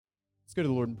Let's go to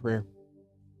the Lord in prayer.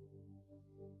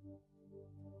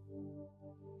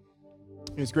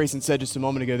 As Grayson said just a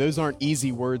moment ago, those aren't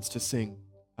easy words to sing.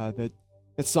 That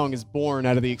song is born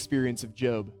out of the experience of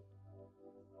Job.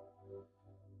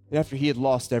 After he had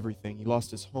lost everything, he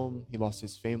lost his home, he lost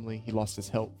his family, he lost his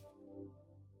health.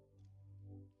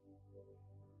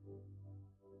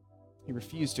 He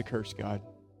refused to curse God.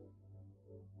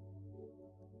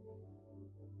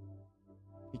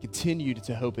 He continued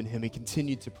to hope in him. He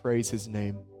continued to praise his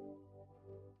name.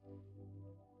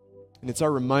 And it's our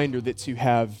reminder that to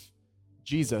have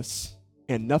Jesus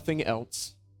and nothing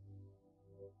else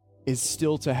is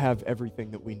still to have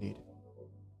everything that we need.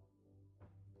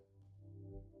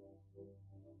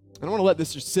 And I want to let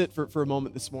this just sit for a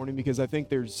moment this morning because I think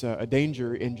there's a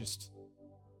danger in just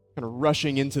kind of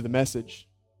rushing into the message.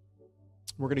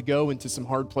 We're going to go into some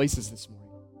hard places this morning.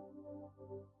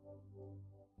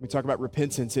 We talk about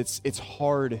repentance. It's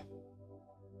hard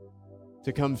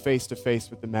to come face to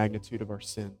face with the magnitude of our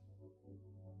sin.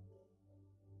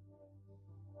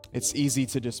 It's easy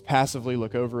to just passively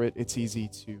look over it. It's easy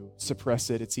to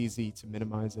suppress it. It's easy to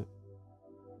minimize it.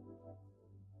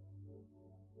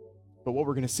 But what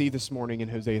we're going to see this morning in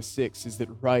Hosea 6 is that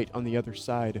right on the other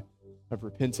side of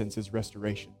repentance is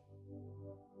restoration.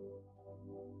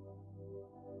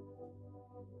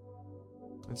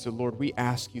 And so, Lord, we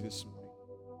ask you this morning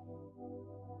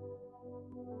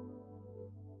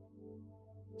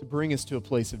to bring us to a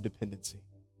place of dependency.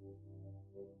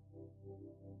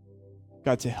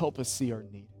 God, to help us see our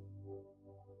need.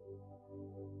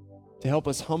 To help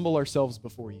us humble ourselves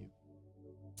before you.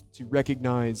 To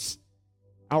recognize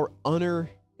our utter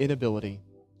inability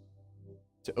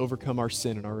to overcome our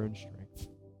sin in our own strength.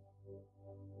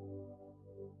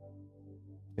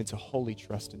 And to wholly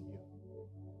trust in you.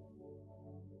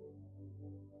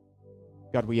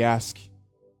 God, we ask,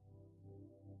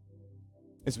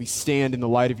 as we stand in the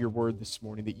light of your word this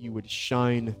morning, that you would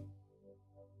shine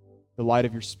the light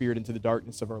of your Spirit into the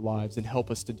darkness of our lives and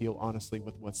help us to deal honestly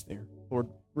with what's there. Lord,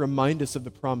 remind us of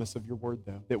the promise of your word,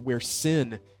 though, that where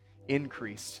sin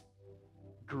increased,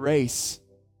 grace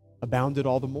abounded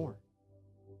all the more.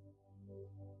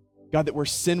 God, that where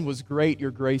sin was great,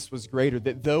 your grace was greater,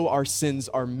 that though our sins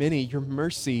are many, your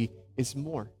mercy is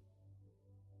more.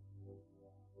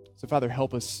 So, Father,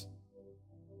 help us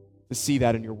to see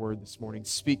that in your word this morning.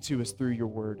 Speak to us through your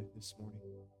word this morning.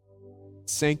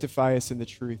 Sanctify us in the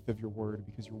truth of your word,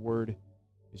 because your word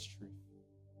is truth.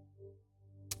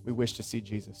 We wish to see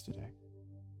Jesus today.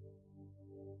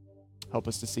 Help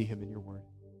us to see him in your word.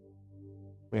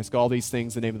 We ask all these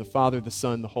things in the name of the Father, the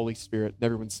Son, the Holy Spirit. And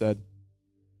everyone said,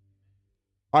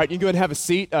 all right, you can go ahead and have a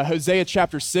seat. Hosea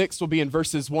chapter 6 will be in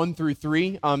verses 1 through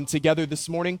 3 together this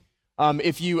morning.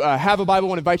 If you have a Bible, I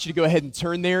want to invite you to go ahead and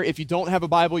turn there. If you don't have a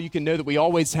Bible, you can know that we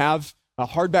always have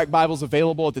hardback Bibles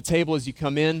available at the table as you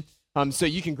come in. So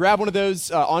you can grab one of those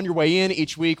on your way in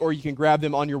each week, or you can grab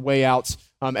them on your way out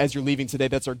as you're leaving today.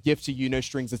 That's our gift to you, no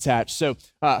strings attached. So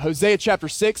Hosea chapter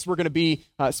 6, we're going to be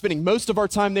spending most of our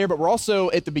time there, but we're also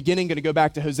at the beginning going to go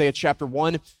back to Hosea chapter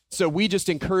 1. So we just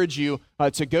encourage you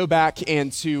to go back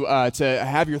and to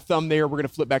have your thumb there. We're going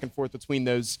to flip back and forth between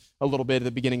those a little bit at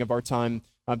the beginning of our time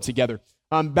together.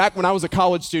 Back when I was a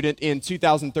college student in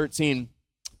 2013,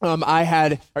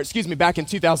 back in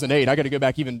 2008, I got to go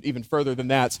back even further than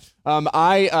that.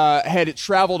 I had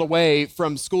traveled away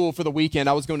from school for the weekend.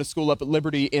 I was going to school up at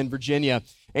Liberty in Virginia,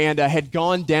 and had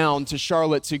gone down to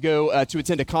Charlotte to go to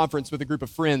attend a conference with a group of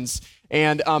friends.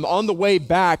 And on the way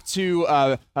back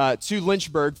to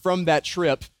Lynchburg from that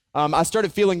trip, I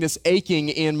started feeling this aching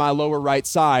in my lower right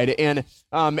side, and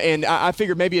I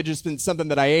figured maybe it had just been something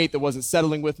that I ate that wasn't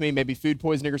settling with me, maybe food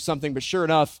poisoning or something, but sure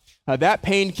enough, that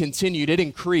pain continued. It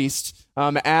increased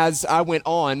as I went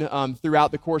on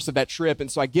throughout the course of that trip, and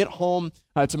so I get home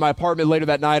to my apartment later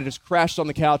that night. I just crashed on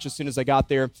the couch as soon as I got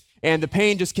there, and the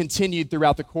pain just continued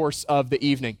throughout the course of the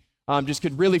evening. Just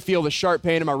could really feel the sharp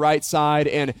pain in my right side.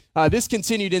 And this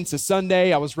continued into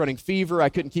Sunday. I was running fever. I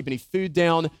couldn't keep any food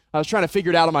down. I was trying to figure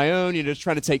it out on my own, just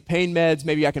trying to take pain meds.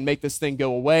 Maybe I can make this thing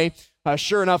go away.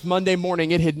 Sure enough, Monday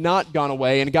morning, it had not gone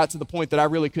away, and it got to the point that I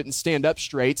really couldn't stand up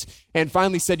straight, and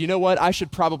finally said, you know what, I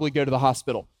should probably go to the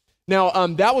hospital. Now,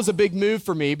 that was a big move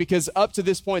for me, because up to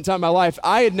this point in time in my life,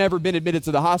 I had never been admitted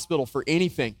to the hospital for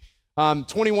anything.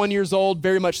 21 years old,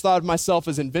 very much thought of myself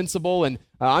as invincible, and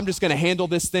I'm just going to handle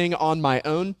this thing on my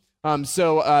own.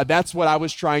 So that's what I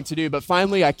was trying to do. But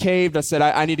finally, I caved. I said,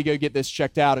 I need to go get this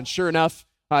checked out. And sure enough,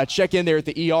 check in there at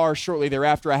the ER. Shortly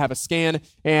thereafter, I have a scan,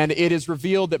 and it is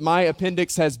revealed that my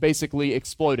appendix has basically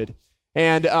exploded.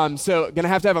 And so going to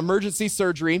have emergency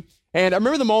surgery. And I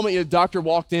remember the moment the doctor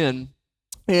walked in,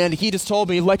 and he just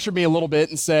lectured me a little bit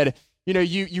and said,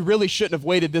 you really shouldn't have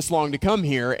waited this long to come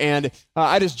here. And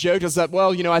I just joked. I said,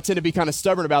 well, I tend to be kind of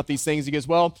stubborn about these things. He goes,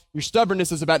 well, your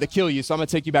stubbornness is about to kill you, so I'm going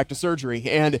to take you back to surgery.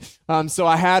 And so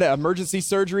I had emergency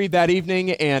surgery that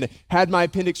evening and had my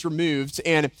appendix removed.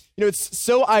 And, it's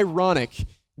so ironic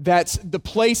that the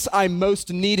place I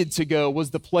most needed to go was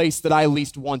the place that I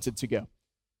least wanted to go.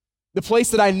 The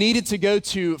place that I needed to go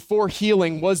to for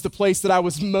healing was the place that I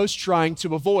was most trying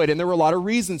to avoid. And there were a lot of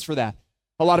reasons for that.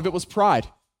 A lot of it was pride.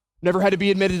 Never had to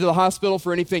be admitted to the hospital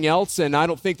for anything else, and I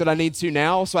don't think that I need to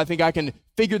now, so I think I can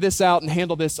figure this out and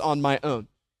handle this on my own.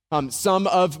 Some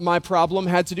of my problem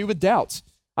had to do with doubt.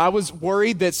 I was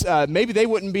worried that maybe they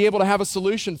wouldn't be able to have a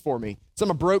solution for me. So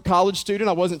I'm a broke college student.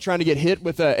 I wasn't trying to get hit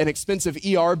with an expensive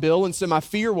ER bill, and so my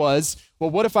fear was, well,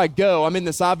 what if I go? I'm in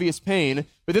this obvious pain,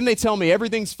 but then they tell me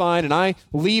everything's fine, and I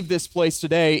leave this place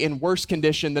today in worse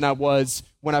condition than I was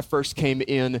when I first came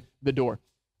in the door.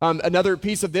 Another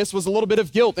piece of this was a little bit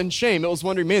of guilt and shame. It was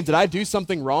wondering, man, did I do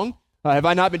something wrong? Have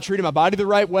I not been treating my body the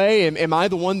right way? Am I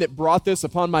the one that brought this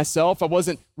upon myself? I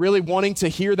wasn't really wanting to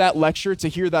hear that lecture, to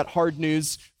hear that hard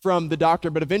news from the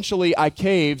doctor, but eventually I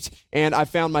caved and I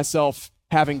found myself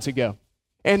having to go.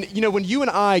 And, when you and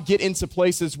I get into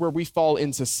places where we fall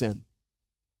into sin,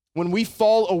 when we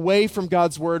fall away from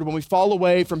God's word, when we fall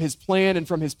away from his plan and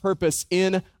from his purpose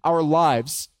in our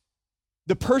lives,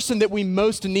 the person that we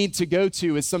most need to go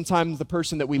to is sometimes the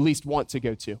person that we least want to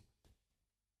go to.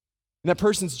 And that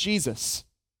person's Jesus.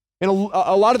 And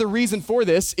a lot of the reason for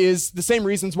this is the same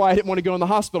reasons why I didn't want to go in the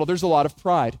hospital. There's a lot of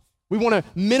pride. We want to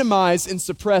minimize and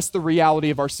suppress the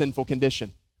reality of our sinful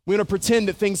condition. We want to pretend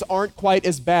that things aren't quite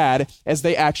as bad as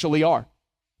they actually are.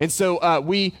 And so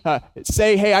we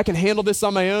say, hey, I can handle this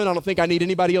on my own. I don't think I need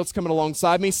anybody else coming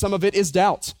alongside me. Some of it is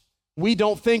doubt. We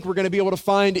don't think we're going to be able to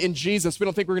find in Jesus, we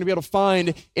don't think we're going to be able to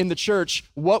find in the church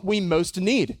what we most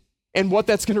need. And what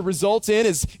that's going to result in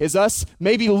is us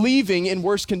maybe leaving in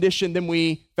worse condition than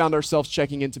we found ourselves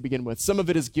checking in to begin with. Some of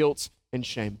it is guilt and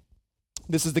shame.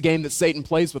 This is the game that Satan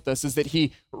plays with us, is that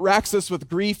he racks us with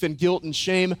grief and guilt and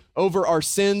shame over our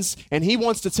sins, and he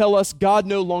wants to tell us God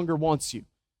no longer wants you.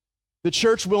 The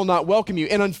church will not welcome you.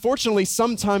 And unfortunately,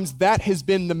 sometimes that has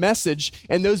been the message,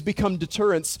 and those become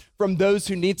deterrents from those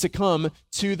who need to come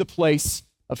to the place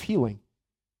of healing.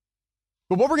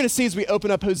 But what we're going to see as we open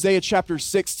up Hosea chapter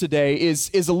 6 today is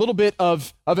a little bit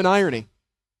of an irony,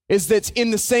 is that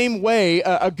in the same way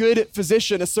a good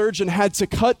physician, a surgeon, had to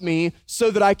cut me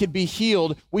so that I could be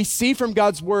healed, we see from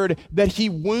God's word that he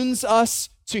wounds us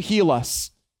to heal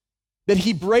us, that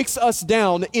he breaks us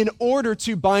down in order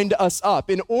to bind us up,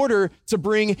 in order to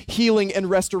bring healing and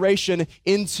restoration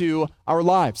into our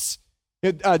lives.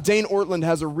 Dane Ortland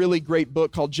has a really great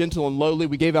book called Gentle and Lowly.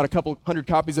 We gave out a couple hundred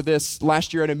copies of this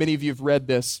last year. I know many of you have read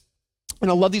this.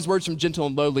 And I love these words from Gentle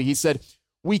and Lowly. He said,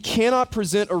 "We cannot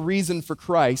present a reason for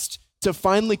Christ to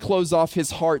finally close off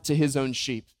his heart to his own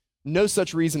sheep. No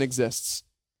such reason exists.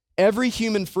 Every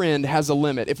human friend has a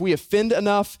limit. If we offend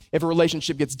enough, if a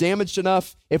relationship gets damaged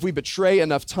enough, if we betray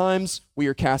enough times, we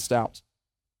are cast out.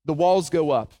 The walls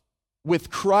go up.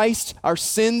 With Christ, our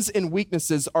sins and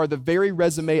weaknesses are the very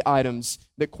resume items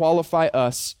that qualify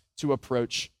us to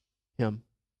approach him."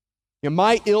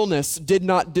 My illness did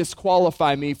not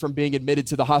disqualify me from being admitted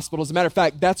to the hospital. As a matter of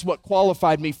fact, that's what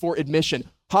qualified me for admission.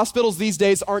 Hospitals these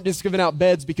days aren't just giving out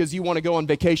beds because you want to go on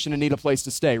vacation and need a place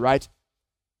to stay, right?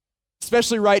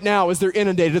 Especially right now as they're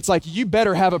inundated. It's like, you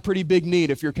better have a pretty big need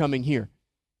if you're coming here.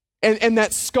 And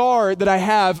that scar that I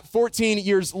have 14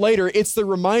 years later, it's the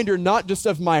reminder not just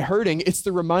of my hurting, it's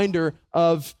the reminder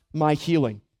of my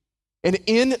healing. And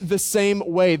in the same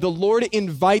way, the Lord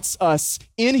invites us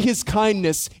in his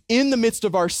kindness, in the midst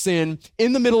of our sin,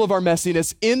 in the middle of our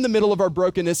messiness, in the middle of our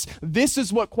brokenness. This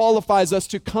is what qualifies us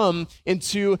to come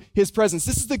into his presence.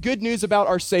 This is the good news about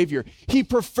our Savior. He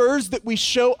prefers that we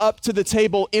show up to the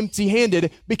table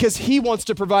empty-handed because he wants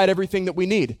to provide everything that we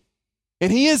need.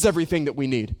 And he is everything that we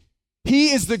need.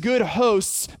 He is the good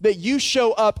hosts that you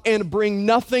show up and bring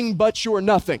nothing but your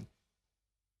nothing.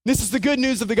 This is the good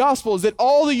news of the gospel, is that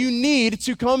all that you need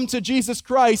to come to Jesus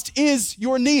Christ is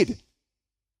your need.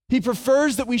 He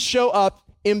prefers that we show up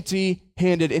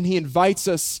empty-handed, and he invites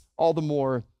us all the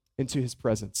more into his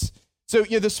presence. So,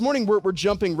 this morning we're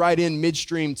jumping right in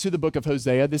midstream to the book of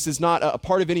Hosea. This is not a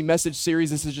part of any message series.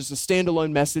 This is just a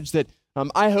standalone message that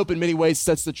I hope in many ways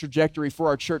sets the trajectory for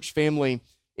our church family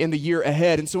in the year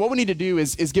ahead. And so what we need to do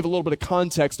is give a little bit of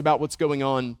context about what's going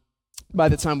on by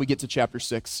the time we get to chapter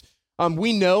 6.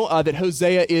 We know that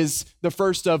Hosea is the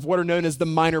first of what are known as the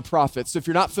minor prophets. So if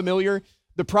you're not familiar,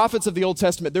 the prophets of the Old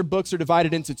Testament, their books are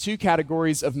divided into two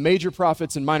categories of major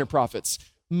prophets and minor prophets.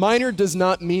 minor does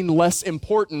not mean less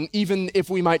important, even if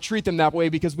we might treat them that way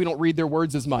because we don't read their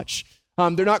words as much.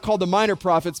 They're not called the minor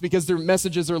prophets because their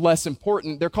messages are less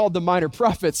important. They're called the minor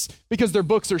prophets because their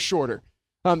books are shorter.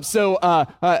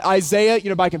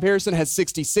 Isaiah, by comparison, has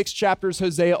 66 chapters.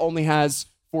 Hosea only has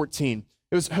 14.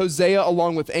 It was Hosea,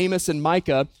 along with Amos and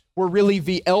Micah, were really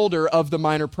the elder of the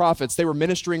minor prophets. They were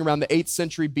ministering around the 8th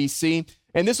century BC.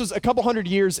 And this was a couple hundred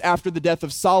years after the death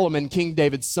of Solomon, King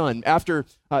David's son. After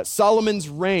Solomon's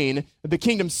reign, the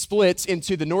kingdom split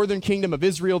into the northern kingdom of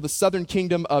Israel, the southern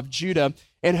kingdom of Judah,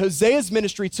 and Hosea's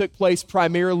ministry took place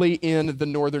primarily in the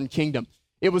northern kingdom.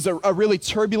 It was a really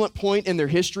turbulent point in their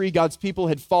history. God's people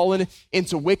had fallen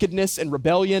into wickedness and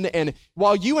rebellion. And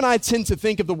while you and I tend to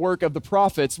think of the work of the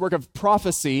prophets, work of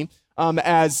prophecy,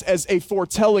 as a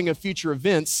foretelling of future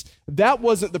events, that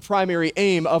wasn't the primary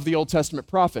aim of the Old Testament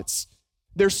prophets.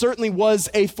 There certainly was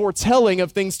a foretelling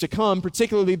of things to come,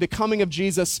 particularly the coming of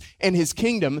Jesus and his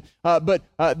kingdom, but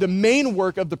the main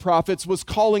work of the prophets was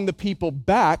calling the people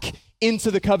back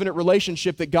into the covenant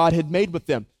relationship that God had made with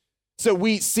them. So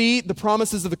we see the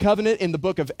promises of the covenant in the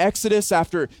book of Exodus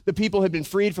after the people had been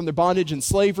freed from their bondage and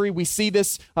slavery. We see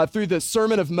this through the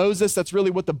sermon of Moses. That's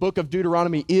really what the book of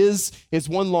Deuteronomy is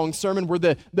one long sermon where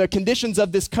the conditions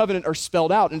of this covenant are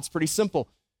spelled out, and it's pretty simple.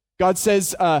 God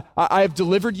says, I have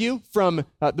delivered you from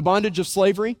the bondage of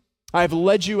slavery. I have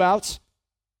led you out.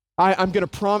 I'm going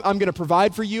to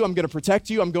provide for you. I'm going to protect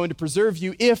you. I'm going to preserve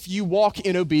you if you walk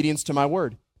in obedience to my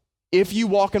word. If you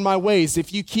walk in my ways,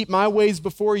 if you keep my ways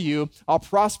before you, I'll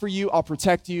prosper you, I'll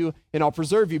protect you, and I'll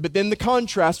preserve you. But then the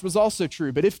contrast was also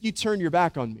true. But if you turn your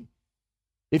back on me,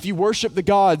 if you worship the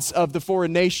gods of the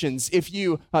foreign nations, if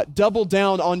you double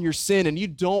down on your sin and you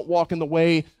don't walk in the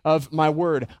way of my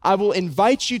word, I will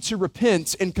invite you to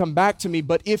repent and come back to me.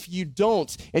 But if you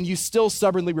don't and you still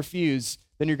stubbornly refuse,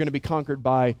 then you're going to be conquered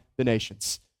by the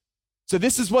nations. So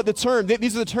this is what these are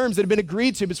the terms that have been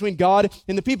agreed to between God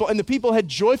and the people had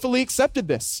joyfully accepted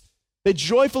this. They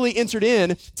joyfully entered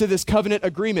in to this covenant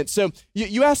agreement. So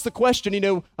you ask the question,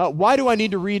 why do I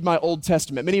need to read my Old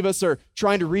Testament? Many of us are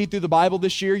trying to read through the Bible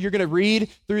this year. You're going to read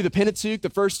through the Pentateuch, the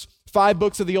first 5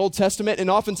 books of the Old Testament, and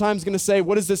oftentimes going to say,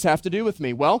 what does this have to do with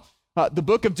me? Well, the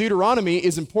book of Deuteronomy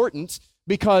is important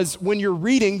because when you're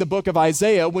reading the book of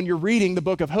Isaiah, when you're reading the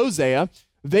book of Hosea,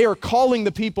 they are calling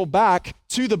the people back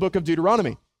to the book of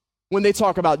Deuteronomy. When they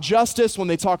talk about justice, when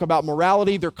they talk about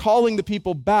morality, they're calling the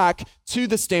people back to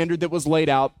the standard that was laid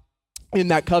out in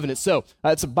that covenant. So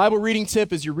it's a Bible reading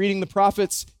tip. As you're reading the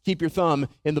prophets, keep your thumb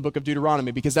in the book of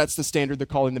Deuteronomy because that's the standard they're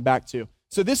calling them back to.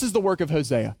 So this is the work of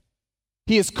Hosea.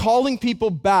 He is calling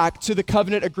people back to the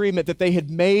covenant agreement that they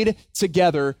had made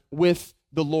together with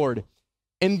the Lord.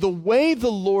 And the way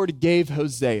the Lord gave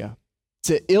Hosea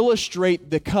to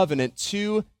illustrate the covenant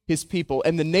to his people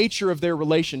and the nature of their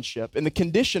relationship and the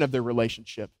condition of their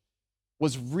relationship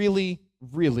was really,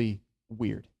 really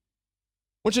weird. I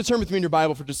want you to turn with me in your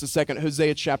Bible for just a second,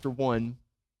 Hosea chapter 1.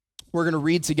 We're going to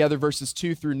read together verses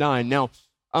 2 through 9. Now,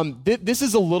 this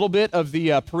is a little bit of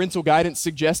the parental guidance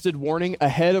suggested warning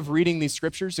ahead of reading these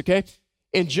scriptures, okay?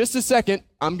 In just a second,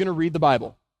 I'm going to read the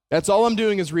Bible. That's all I'm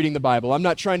doing is reading the Bible. I'm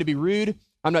not trying to be rude.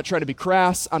 I'm not trying to be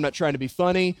crass. I'm not trying to be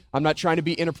funny. I'm not trying to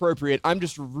be inappropriate. I'm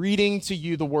just reading to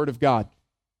you the Word of God.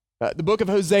 The book of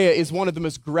Hosea is one of the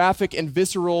most graphic and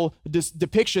visceral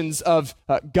depictions of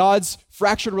God's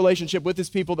fractured relationship with his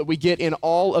people that we get in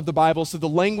all of the Bible. So the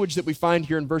language that we find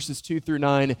here in verses 2 through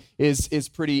 9 is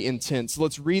pretty intense. So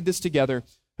let's read this together.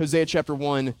 Hosea chapter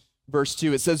 1, verse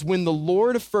 2. It says, when the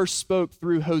Lord first spoke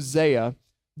through Hosea,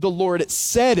 the Lord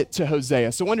said to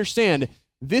Hosea. So understand,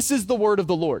 this is the word of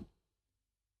the Lord.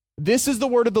 This is the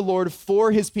word of the Lord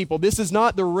for his people. This is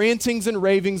not the rantings and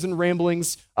ravings and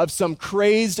ramblings of some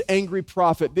crazed, angry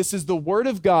prophet. This is the word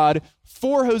of God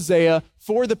for Hosea,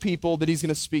 for the people that he's going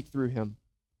to speak through him.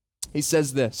 He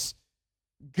says this,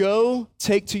 go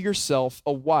take to yourself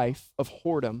a wife of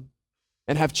whoredom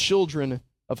and have children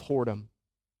of whoredom.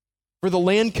 For the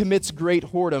land commits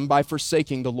great whoredom by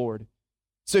forsaking the Lord.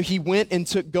 So he went and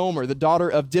took Gomer, the daughter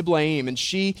of Diblaim, and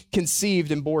she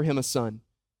conceived and bore him a son.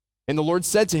 And the Lord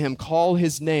said to him, call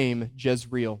his name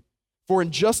Jezreel. For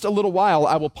in just a little while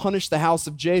I will punish the house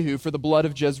of Jehu for the blood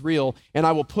of Jezreel, and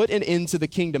I will put an end to the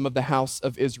kingdom of the house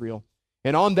of Israel.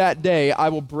 And on that day I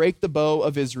will break the bow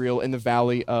of Israel in the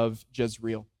valley of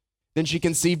Jezreel. Then she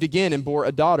conceived again and bore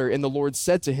a daughter, and the Lord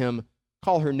said to him,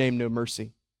 call her name No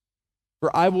Mercy.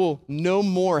 For I will no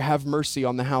more have mercy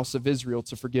on the house of Israel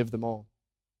to forgive them all.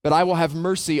 But I will have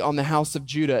mercy on the house of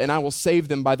Judah, and I will save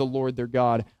them by the Lord their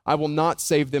God. I will not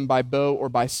save them by bow or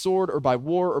by sword or by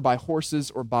war or by horses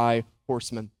or by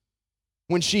horsemen.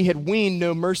 When she had weaned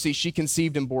no mercy, she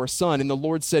conceived and bore a son. And the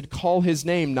Lord said, call his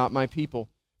name not my people,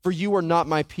 for you are not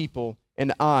my people,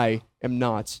 and I am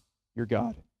not your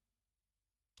God.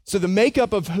 So the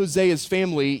makeup of Hosea's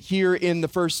family here in the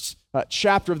first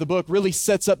chapter of the book really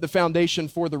sets up the foundation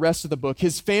for the rest of the book.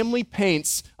 His family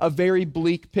paints a very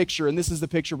bleak picture, and this is the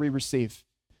picture we receive.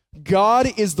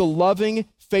 God is the loving,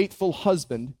 faithful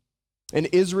husband, and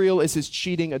Israel is his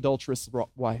cheating, adulterous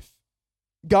wife.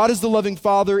 God is the loving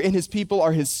father, and his people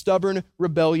are his stubborn,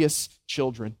 rebellious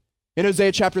children. In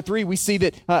Hosea chapter 3, we see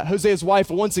that Hosea's wife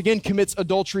once again commits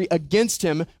adultery against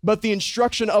him, but the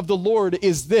instruction of the Lord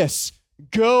is this: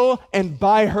 go and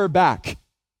buy her back.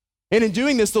 And in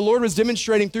doing this, the Lord was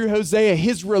demonstrating through Hosea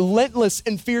his relentless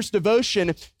and fierce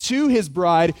devotion to his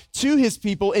bride, to his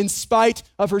people, in spite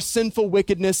of her sinful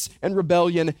wickedness and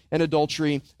rebellion and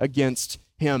adultery against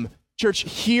him. Church,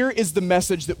 here is the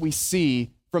message that we see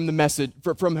from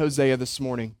Hosea this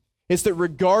morning. It's that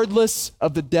regardless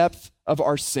of the depth of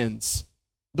our sins,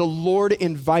 the Lord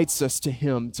invites us to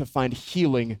him to find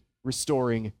healing,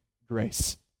 restoring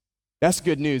grace. That's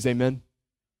good news, amen?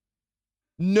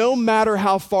 No matter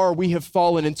how far we have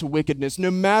fallen into wickedness, no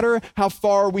matter how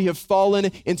far we have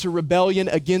fallen into rebellion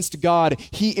against God,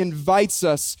 he invites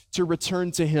us to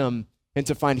return to him and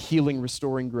to find healing,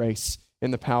 restoring grace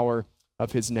in the power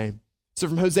of his name. So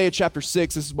from Hosea chapter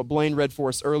 6, this is what Blaine read for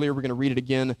us earlier. We're going to read it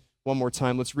again one more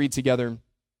time. Let's read together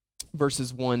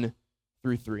verses 1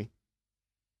 through 3.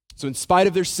 So in spite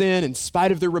of their sin, in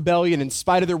spite of their rebellion, in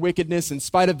spite of their wickedness, in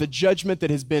spite of the judgment that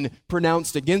has been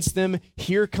pronounced against them,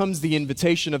 here comes the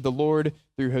invitation of the Lord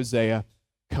through Hosea.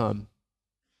 Come,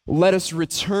 let us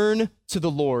return to the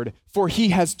Lord, for he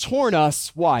has torn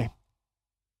us. Why?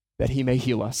 That he may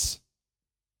heal us.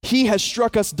 He has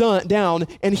struck us down,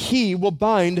 and he will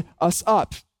bind us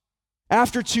up.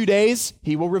 After 2 days,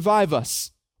 he will revive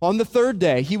us. On the third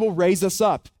day, he will raise us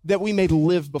up, that we may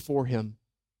live before him.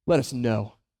 Let us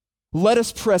know. Let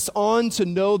us press on to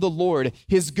know the Lord.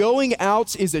 His going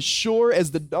out is as sure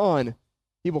as the dawn.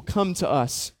 He will come to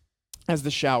us as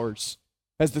the showers,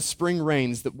 as the spring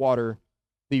rains that water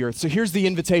the earth. So here's the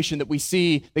invitation that we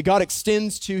see that God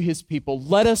extends to his people.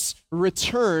 Let us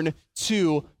return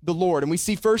to the Lord. And we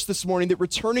see first this morning that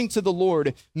returning to the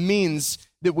Lord means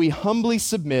that we humbly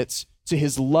submit to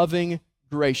his loving,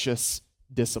 gracious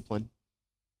discipline.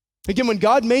 Again, when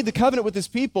God made the covenant with his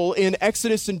people in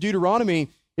Exodus and Deuteronomy,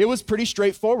 it was pretty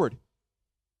straightforward.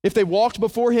 If they walked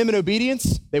before him in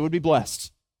obedience, they would be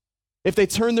blessed. If they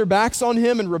turned their backs on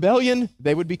him in rebellion,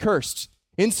 they would be cursed.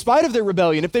 In spite of their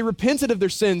rebellion, if they repented of their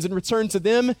sins and returned to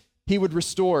them, he would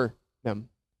restore them.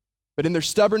 But in their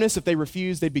stubbornness, if they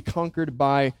refused, they'd be conquered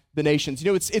by the nations.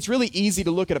 You know, it's really easy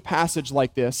to look at a passage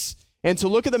like this and to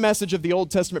look at the message of the Old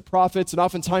Testament prophets and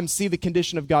oftentimes see the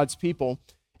condition of God's people.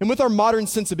 And with our modern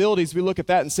sensibilities, we look at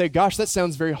that and say, gosh, that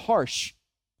sounds very harsh.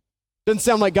 Doesn't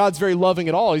sound like God's very loving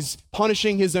at all. He's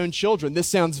punishing his own children. This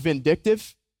sounds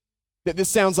vindictive. That this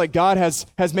sounds like God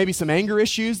has maybe some anger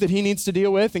issues that he needs to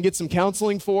deal with and get some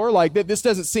counseling for. Like this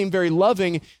doesn't seem very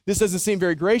loving. This doesn't seem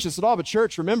very gracious at all. But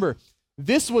church, remember,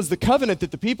 this was the covenant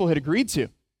that the people had agreed to.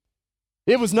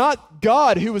 It was not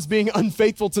God who was being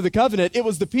unfaithful to the covenant. It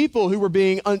was the people who were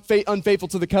being unfaithful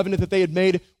to the covenant that they had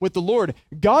made with the Lord.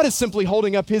 God is simply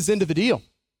holding up his end of the deal.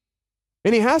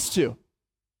 And he has to.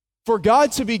 For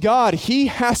God to be God, he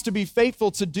has to be faithful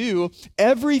to do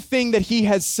everything that he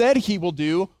has said he will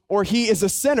do, or he is a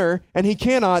sinner and he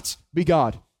cannot be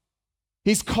God.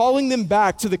 He's calling them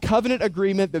back to the covenant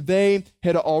agreement that they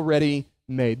had already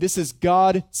made. This is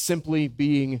God simply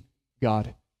being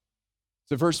God.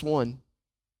 So verse 1,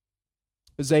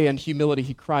 Hosea in humility,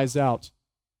 he cries out,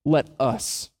 let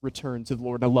us return to the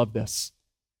Lord. I love this.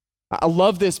 I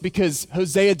love this because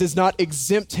Hosea does not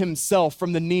exempt himself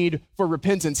from the need for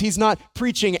repentance. He's not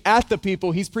preaching at the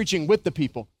people, he's preaching with the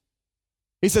people.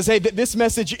 He says, hey, this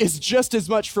message is just as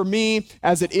much for me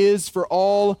as it is for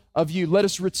all of you. Let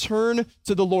us return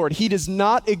to the Lord. He does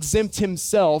not exempt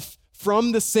himself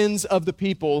from the sins of the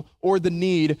people or the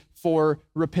need for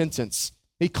repentance.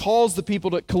 He calls the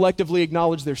people to collectively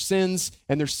acknowledge their sins,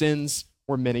 and their sins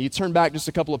were many. You turn back just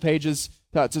a couple of pages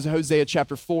to Hosea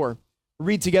chapter 4.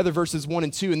 Read together verses 1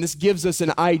 and 2, and this gives us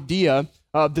an idea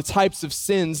of the types of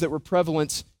sins that were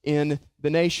prevalent in the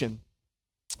nation.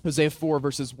 Hosea 4,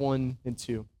 verses 1 and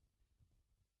 2.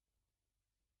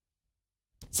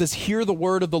 It says, hear the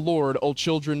word of the Lord, O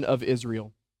children of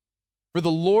Israel. For the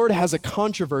Lord has a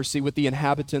controversy with the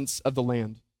inhabitants of the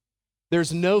land.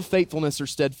 There's no faithfulness or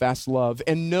steadfast love,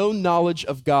 and no knowledge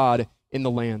of God in the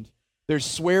land. There's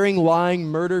swearing, lying,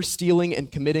 murder, stealing,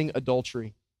 and committing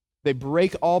adultery. They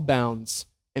break all bounds,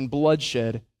 and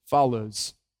bloodshed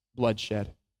follows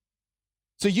bloodshed.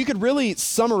 So you could really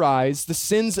summarize the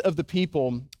sins of the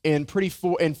people in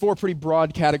four pretty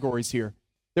broad categories here.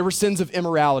 There were sins of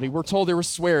immorality. We're told there was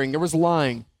swearing, there was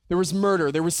lying, there was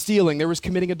murder, there was stealing, there was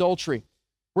committing adultery.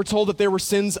 We're told that there were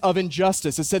sins of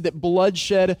injustice. It said that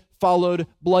bloodshed followed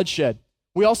bloodshed.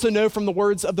 We also know from the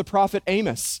words of the prophet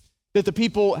Amos that the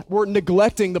people were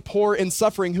neglecting the poor and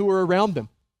suffering who were around them.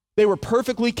 They were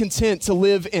perfectly content to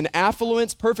live in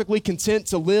affluence, perfectly content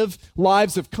to live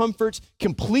lives of comfort,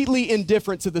 completely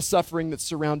indifferent to the suffering that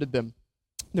surrounded them.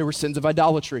 There were sins of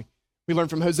idolatry. We learned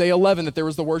from Hosea 11 that there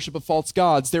was the worship of false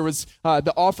gods. There was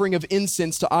the offering of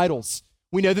incense to idols.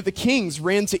 We know that the kings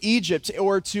ran to Egypt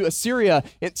or to Assyria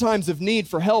in times of need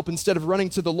for help instead of running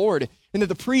to the Lord, and that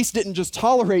the priests didn't just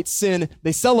tolerate sin,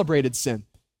 they celebrated sin.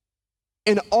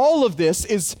 And all of this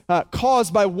is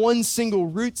caused by one single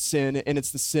root sin, and it's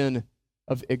the sin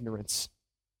of ignorance.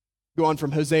 Go on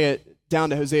from Hosea down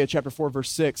to Hosea chapter 4,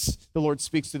 verse 6. The Lord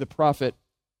speaks through the prophet,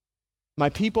 "My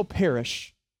people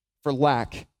perish for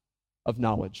lack of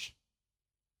knowledge."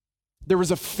 There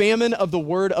was a famine of the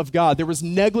word of God. There was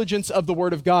negligence of the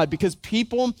word of God because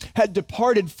people had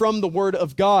departed from the word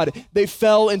of God. They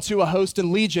fell into a host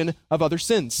and legion of other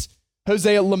sins.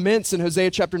 Hosea laments in Hosea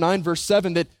chapter 9, verse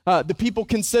 7, that the people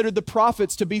considered the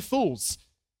prophets to be fools.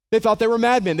 They thought they were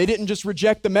madmen. They didn't just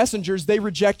reject the messengers, they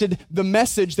rejected the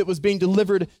message that was being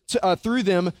delivered through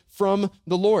them from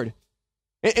the Lord.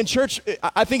 And church,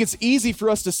 I think it's easy for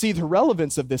us to see the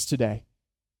relevance of this today.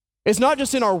 It's not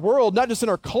just in our world, not just in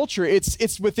our culture,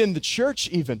 it's within the church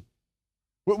even.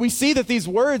 We see that these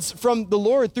words from the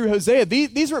Lord through Hosea,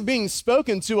 these weren't being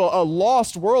spoken to a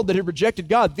lost world that had rejected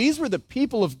God. These were the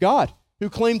people of God who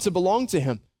claimed to belong to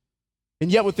him.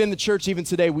 And yet within the church even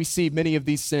today, we see many of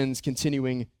these sins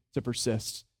continuing to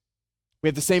persist. We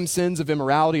have the same sins of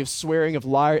immorality, of swearing, of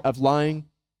lying.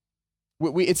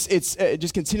 It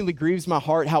just continually grieves my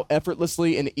heart how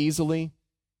effortlessly and easily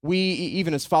we,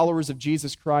 even as followers of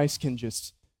Jesus Christ, can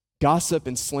just gossip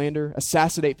and slander,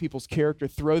 assassinate people's character,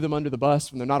 throw them under the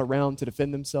bus when they're not around to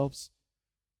defend themselves.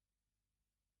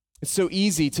 It's so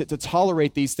easy to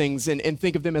tolerate these things and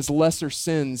think of them as lesser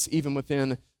sins even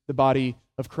within the body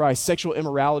of Christ. Sexual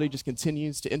immorality just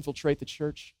continues to infiltrate the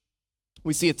church.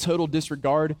 We see a total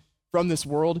disregard from this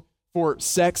world for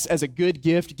sex as a good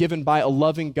gift given by a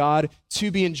loving God to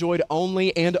be enjoyed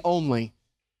only and only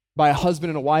by a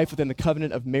husband and a wife within the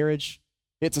covenant of marriage.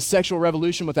 It's a sexual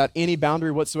revolution without any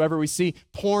boundary whatsoever. We see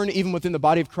porn, even within the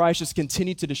body of Christ, just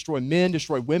continue to destroy men,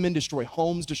 destroy women, destroy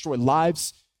homes, destroy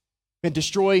lives, and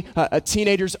destroy a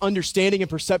teenager's understanding and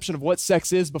perception of what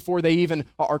sex is before they even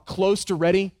are close to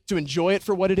ready to enjoy it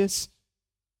for what it is.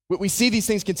 We see these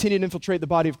things continue to infiltrate the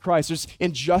body of Christ. There's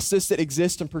injustice that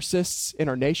exists and persists in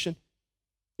our nation.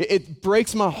 It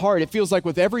breaks my heart. It feels like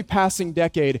with every passing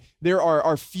decade, there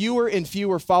are fewer and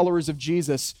fewer followers of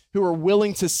Jesus who are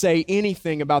willing to say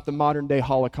anything about the modern day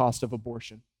Holocaust of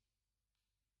abortion.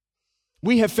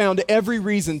 We have found every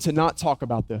reason to not talk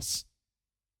about this.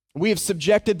 We have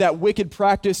subjected that wicked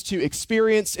practice to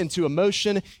experience and to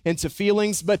emotion and to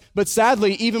feelings. But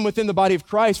sadly, even within the body of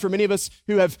Christ, for many of us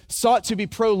who have sought to be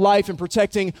pro-life and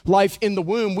protecting life in the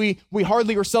womb, we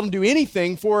hardly or seldom do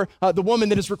anything for the woman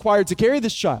that is required to carry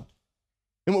this child.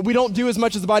 And we don't do as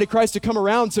much as the body of Christ to come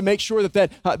around to make sure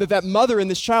that mother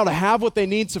and this child have what they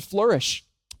need to flourish.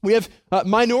 We have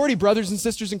minority brothers and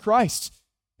sisters in Christ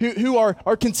who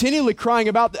are continually crying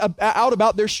out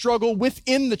about their struggle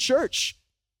within the church.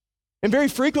 And very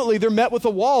frequently, they're met with a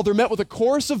wall. They're met with a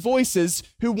chorus of voices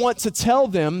who want to tell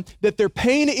them that their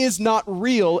pain is not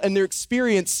real and their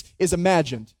experience is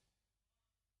imagined.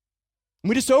 And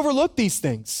we just overlook these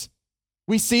things.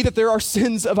 We see that there are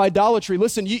sins of idolatry.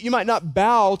 Listen, you might not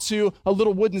bow to a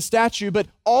little wooden statue, but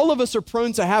all of us are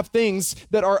prone to have things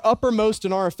that are uppermost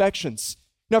in our affections.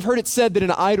 Now, I've heard it said that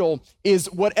an idol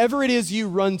is whatever it is you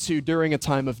run to during a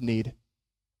time of need.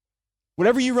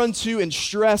 Whatever you run to in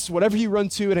stress, whatever you run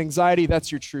to in anxiety,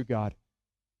 that's your true God.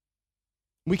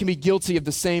 We can be guilty of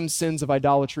the same sins of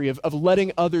idolatry, of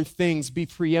letting other things be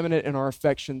preeminent in our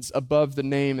affections above the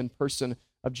name and person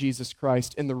of Jesus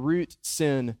Christ. And the root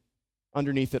sin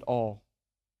underneath it all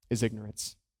is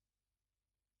ignorance.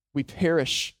 We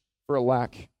perish for a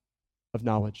lack of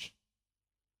knowledge.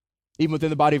 Even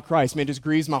within the body of Christ, man, it just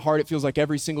grieves my heart. It feels like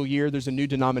every single year there's a new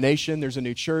denomination, there's a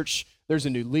new church, there's a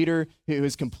new leader who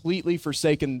has completely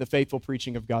forsaken the faithful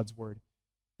preaching of God's word.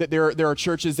 That there are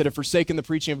churches that have forsaken the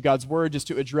preaching of God's word just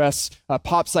to address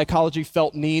pop psychology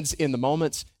felt needs in the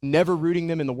moment, never rooting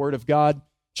them in the word of God,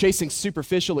 chasing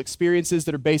superficial experiences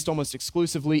that are based almost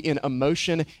exclusively in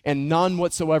emotion and none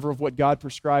whatsoever of what God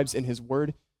prescribes in his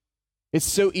word. It's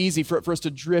so easy for us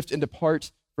to drift and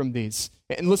depart from these.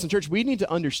 And listen, church, we need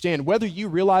to understand, whether you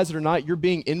realize it or not, you're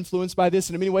being influenced by this.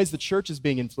 And in many ways, the church is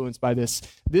being influenced by this.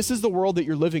 This is the world that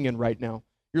you're living in right now.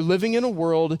 You're living in a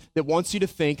world that wants you to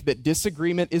think that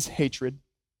disagreement is hatred,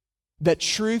 that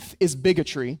truth is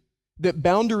bigotry, that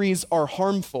boundaries are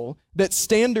harmful, that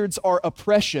standards are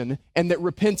oppression, and that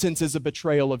repentance is a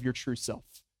betrayal of your true self.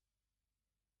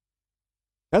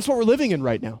 That's what we're living in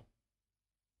right now.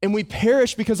 And we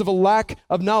perish because of a lack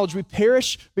of knowledge. We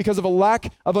perish because of a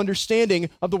lack of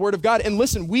understanding of the Word of God. And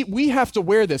listen, we have to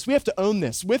wear this. We have to own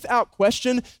this. Without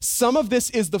question, some of this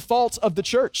is the fault of the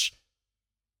church.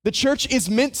 The church is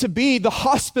meant to be the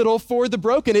hospital for the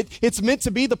broken. It's meant to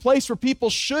be the place where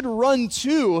people should run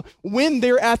to when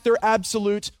they're at their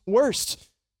absolute worst.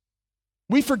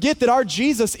 We forget that our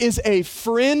Jesus is a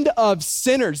friend of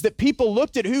sinners, that people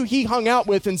looked at who he hung out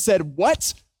with and said,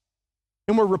 "What?"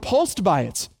 And were repulsed by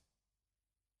it.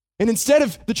 And instead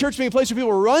of the church being a place where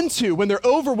people run to when they're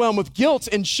overwhelmed with guilt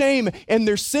and shame and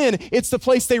their sin, it's the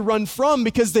place they run from,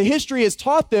 because the history has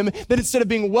taught them that instead of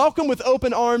being welcomed with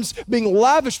open arms, being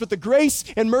lavished with the grace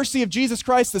and mercy of Jesus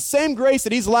Christ, the same grace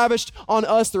that he's lavished on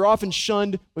us, they're often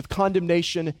shunned with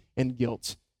condemnation and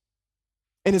guilt.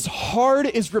 And as hard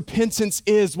as repentance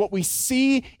is, what we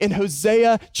see in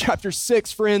Hosea chapter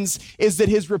 6, friends, is that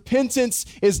his repentance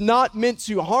is not meant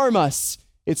to harm us,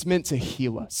 it's meant to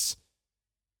heal us.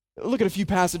 Look at a few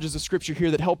passages of scripture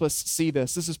here that help us see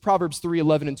this. This is Proverbs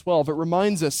 3:11 and 12. It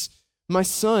reminds us, "My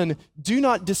son, do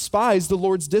not despise the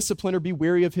Lord's discipline or be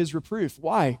weary of his reproof."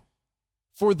 Why?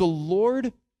 "For the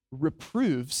Lord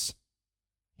reproves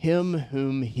him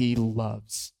whom he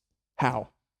loves." How?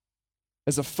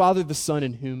 "As a father the son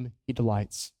in whom he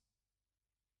delights."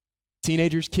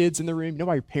 Teenagers, kids in the room, you know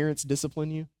why your parents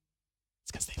discipline you?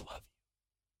 It's because they love you.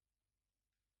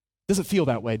 Doesn't feel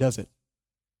that way, does it?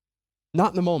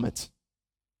 Not in the moment.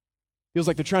 Feels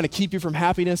like they're trying to keep you from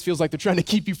happiness, feels like they're trying to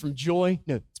keep you from joy.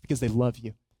 No, it's because they love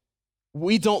you.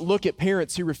 We don't look at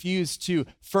parents who refuse to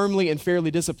firmly and fairly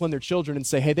discipline their children and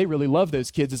say, hey, they really love those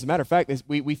kids. As a matter of fact,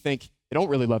 we think they don't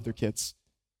really love their kids,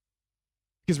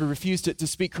 because we refuse to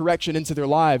speak correction into their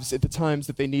lives at the times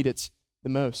that they need it the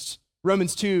most.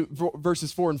 Romans 2,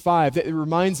 verses 4 and 5, it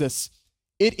reminds us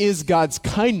it is God's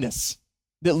kindness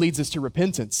that leads us to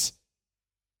repentance.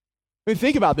 I mean,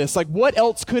 think about this. Like, what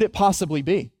else could it possibly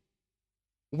be?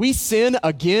 We sin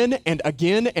again and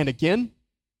again and again.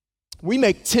 We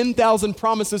make 10,000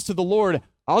 promises to the Lord.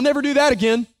 I'll never do that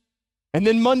again. And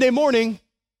then Monday morning,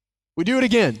 we do it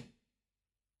again.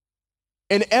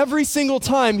 And every single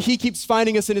time, he keeps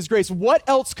finding us in his grace. What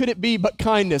else could it be but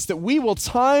kindness, that we will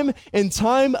time and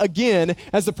time again,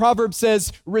 as the proverb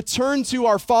says, return to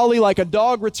our folly like a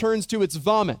dog returns to its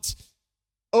vomit.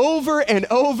 Over and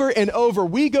over and over,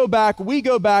 we go back, we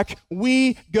go back,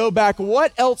 we go back.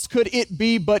 What else could it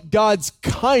be but God's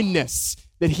kindness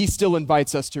that he still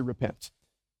invites us to repent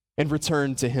and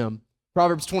return to him?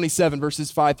 Proverbs 27,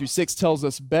 verses 5 through 6 tells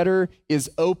us, better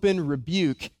is open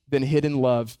rebuke than hidden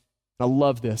love. I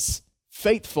love this.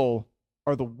 Faithful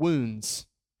are the wounds,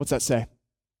 what's that say?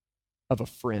 Of a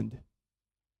friend.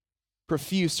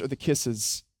 Profuse are the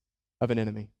kisses of an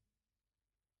enemy.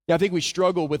 Yeah, I think we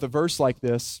struggle with a verse like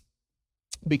this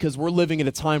because we're living at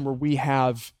a time where we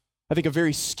have, I think, a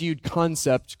very skewed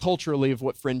concept culturally of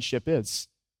what friendship is.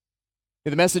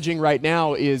 The messaging right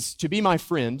now is to be my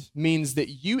friend means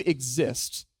that you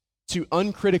exist to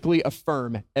uncritically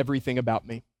affirm everything about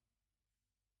me.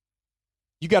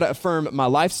 You got to affirm my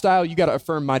lifestyle. You got to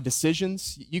affirm my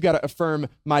decisions. You got to affirm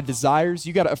my desires.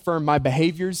 You got to affirm my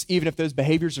behaviors, even if those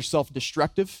behaviors are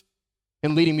self-destructive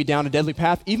and leading me down a deadly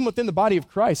path, even within the body of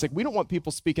Christ. Like, we don't want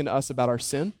people speaking to us about our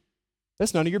sin.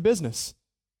 That's none of your business.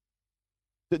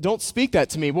 Don't speak that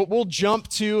to me. We'll jump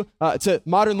to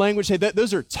modern language. Hey,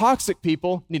 those are toxic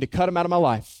people. I need to cut them out of my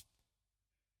life.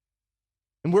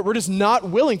 And we're just not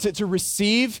willing to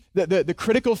receive the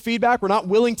critical feedback. We're not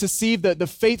willing to see the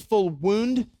faithful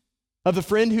wound of the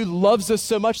friend who loves us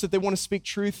so much that they want to speak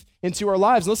truth into our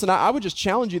lives. Listen, I would just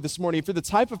challenge you this morning. If you're the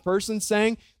type of person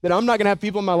saying that I'm not going to have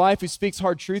people in my life who speaks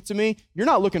hard truth to me, you're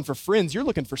not looking for friends. You're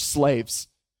looking for slaves.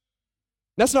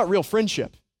 That's not real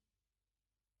friendship.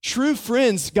 True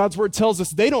friends, God's word tells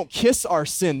us, they don't kiss our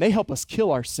sin. They help us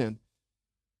kill our sin.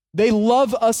 They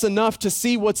love us enough to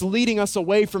see what's leading us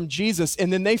away from Jesus,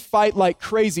 and then they fight like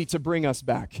crazy to bring us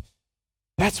back.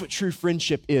 That's what true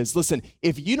friendship is. Listen,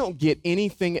 if you don't get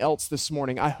anything else this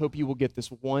morning, I hope you will get this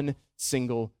one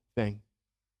single thing.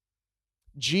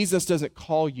 Jesus doesn't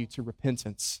call you to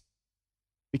repentance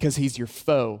because he's your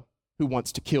foe who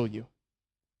wants to kill you.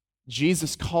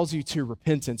 Jesus calls you to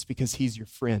repentance because he's your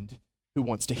friend who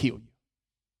wants to heal you.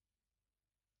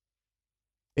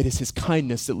 It is his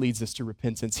kindness that leads us to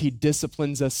repentance. He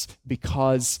disciplines us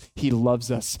because he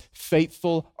loves us.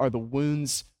 Faithful are the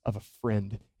wounds of a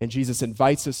friend. And Jesus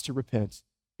invites us to repent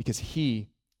because he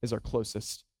is our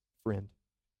closest friend.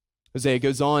 Hosea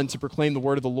goes on to proclaim the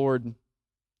word of the Lord in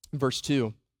verse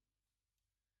 2.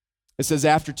 It says,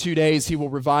 after 2 days, he will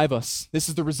revive us. This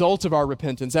is the result of our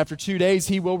repentance. After 2 days,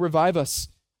 he will revive us.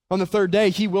 On the third day,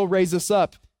 he will raise us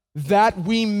up, that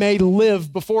we may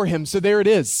live before him. So there it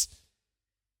is.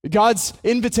 God's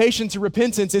invitation to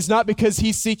repentance is not because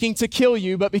he's seeking to kill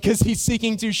you, but because he's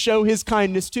seeking to show his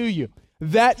kindness to you,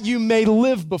 that you may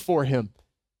live before him,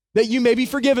 that you may be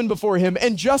forgiven before him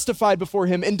and justified before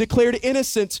him and declared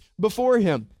innocent before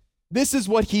him. This is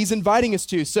what he's inviting us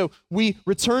to. So we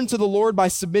return to the Lord by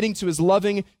submitting to his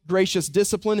loving, gracious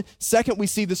discipline. Second, we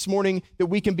see this morning that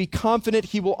we can be confident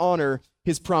he will honor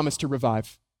his promise to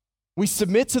revive. We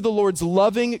submit to the Lord's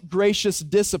loving, gracious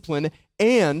discipline,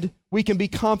 and we can be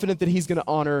confident that he's going to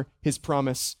honor his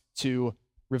promise to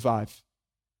revive.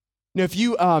 Now, if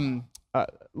you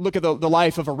look at the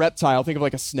life of a reptile, think of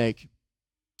like a snake.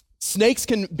 Snakes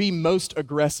can be most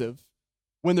aggressive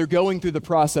when they're going through the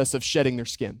process of shedding their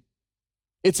skin.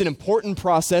 It's an important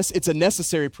process. It's a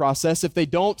necessary process. If they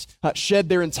don't shed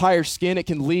their entire skin, it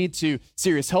can lead to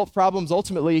serious health problems.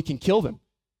 Ultimately, it can kill them.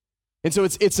 And so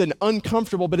it's an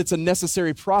uncomfortable, but it's a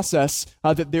necessary process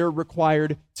that they're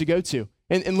required to go to.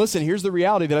 And listen, here's the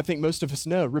reality that I think most of us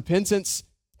know. Repentance,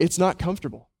 it's not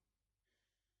comfortable.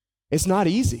 It's not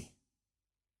easy.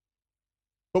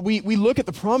 But we look at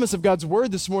the promise of God's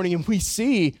word this morning and we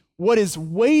see what is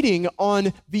waiting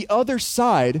on the other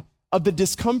side of the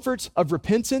discomfort of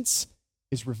repentance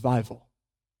is revival.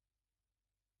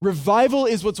 Revival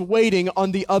is what's waiting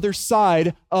on the other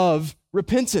side of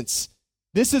repentance.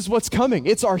 This is what's coming.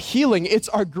 It's our healing. It's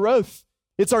our growth.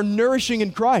 It's our nourishing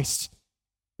in Christ.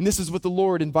 And this is what the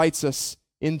Lord invites us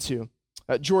into.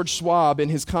 George Schwab, in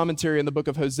his commentary on the book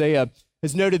of Hosea,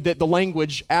 has noted that the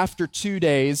language after 2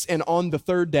 days and on the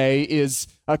third day is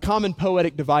a common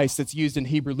poetic device that's used in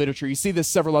Hebrew literature. You see this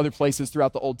several other places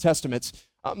throughout the Old Testament.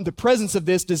 The presence of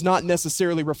this does not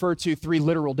necessarily refer to 3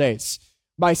 literal days.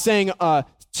 By saying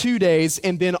 2 days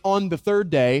and then on the third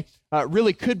day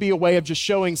really could be a way of just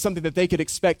showing something that they could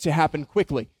expect to happen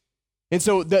quickly. And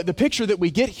so the picture that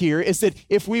we get here is that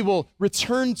if we will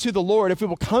return to the Lord, if we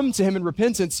will come to him in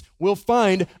repentance, we'll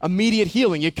find immediate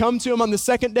healing. You come to him on the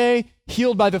second day,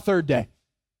 healed by the third day.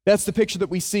 That's the picture that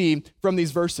we see from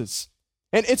these verses.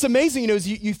 And it's amazing, as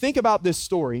you think about this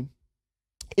story,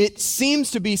 it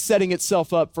seems to be setting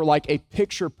itself up for like a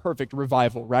picture-perfect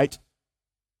revival, right?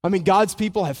 I mean, God's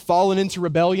people have fallen into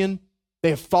rebellion. They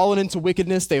have fallen into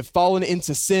wickedness. They have fallen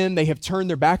into sin. They have turned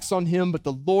their backs on him. But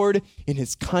the Lord, in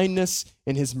his kindness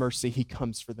and his mercy, he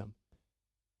comes for them.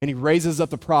 And he raises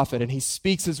up the prophet and he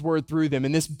speaks his word through them.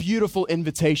 And this beautiful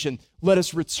invitation, let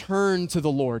us return to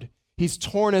the Lord. He's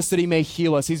torn us that he may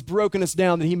heal us. He's broken us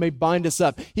down that he may bind us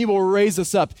up. He will raise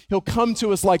us up. He'll come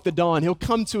to us like the dawn. He'll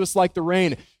come to us like the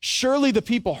rain. Surely the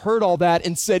people heard all that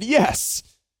and said, yes,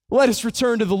 let us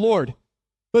return to the Lord.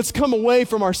 Let's come away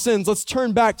from our sins. Let's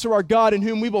turn back to our God in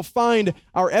whom we will find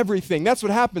our everything. That's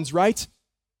what happens, right?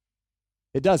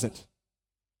 It doesn't.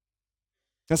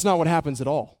 That's not what happens at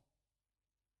all.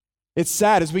 It's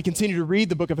sad as we continue to read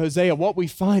the book of Hosea, what we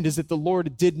find is that the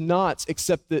Lord did not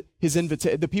accept the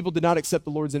people did not accept the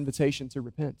Lord's invitation to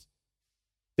repent.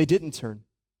 They didn't turn.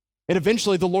 And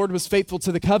eventually the Lord was faithful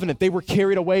to the covenant. They were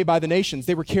carried away by the nations.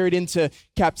 They were carried into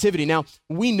captivity. Now,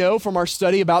 we know from our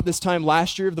study about this time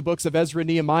last year of the books of Ezra and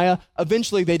Nehemiah,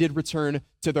 eventually they did return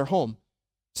to their home.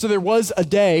 So there was a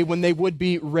day when they would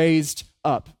be raised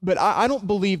up. But I don't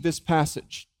believe this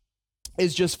passage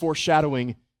is just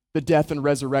foreshadowing the death and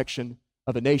resurrection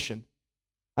of a nation.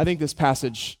 I think this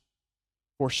passage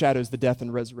foreshadows the death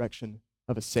and resurrection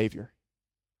of a Savior.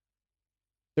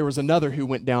 There was another who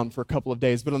went down for a couple of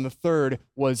days, but on the third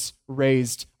was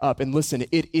raised up. And listen,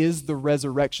 it is the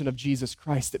resurrection of Jesus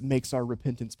Christ that makes our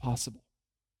repentance possible.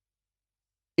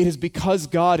 It is because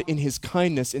God, in his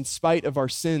kindness, in spite of our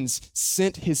sins,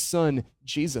 sent his son,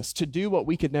 Jesus, to do what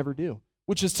we could never do,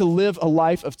 which is to live a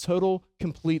life of total,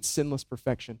 complete, sinless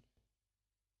perfection.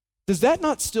 Does that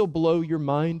not still blow your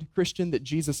mind, Christian, that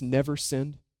Jesus never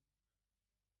sinned?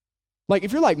 Like,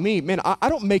 if you're like me, man, I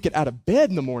don't make it out of bed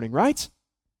in the morning, right?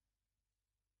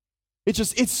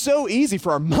 It's so easy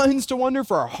for our minds to wander,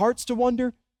 for our hearts to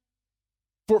wander,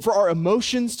 for our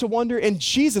emotions to wander. And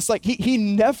Jesus, like, he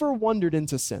never wandered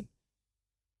into sin.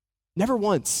 Never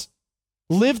once.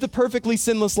 Lived the perfectly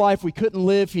sinless life we couldn't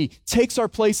live. He takes our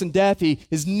place in death. He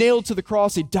is nailed to the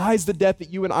cross. He dies the death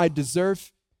that you and I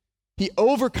deserve. He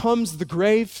overcomes the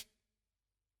grave.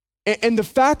 And the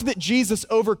fact that Jesus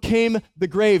overcame the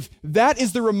grave, that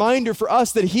is the reminder for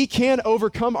us that he can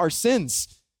overcome our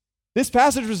sins. This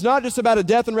passage was not just about a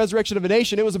death and resurrection of a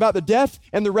nation. It was about the death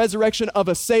and the resurrection of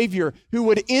a Savior who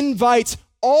would invite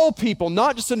all people,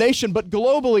 not just a nation, but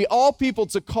globally, all people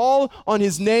to call on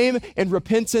his name and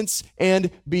repentance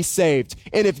and be saved.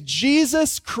 And if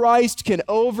Jesus Christ can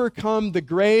overcome the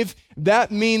grave, that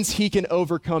means he can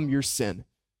overcome your sin.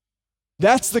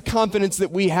 That's the confidence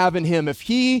that we have in him. If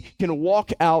he can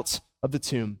walk out of the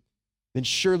tomb, then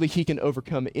surely he can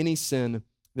overcome any sin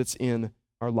that's in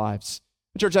our lives.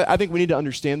 Church, I think we need to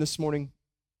understand this morning,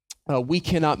 we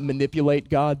cannot manipulate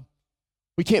God.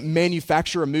 We can't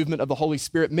manufacture a movement of the Holy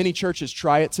Spirit. Many churches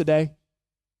try it today.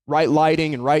 Right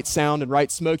lighting and right sound and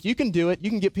right smoke. You can do it. You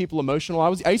can get people emotional. I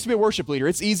used to be a worship leader.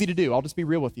 It's easy to do. I'll just be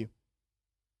real with you.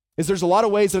 There's a lot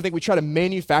of ways that I think we try to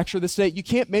manufacture this today. You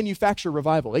can't manufacture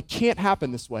revival. It can't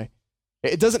happen this way.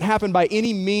 It doesn't happen by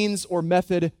any means or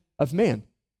method of man.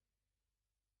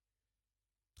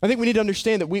 I think we need to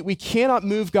understand that we cannot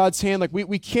move God's hand. Like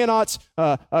we cannot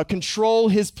control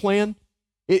his plan.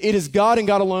 It is God and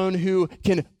God alone who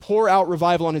can pour out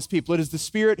revival on his people. It is the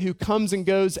Spirit who comes and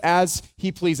goes as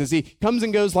he pleases. He comes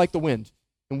and goes like the wind.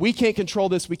 And we can't control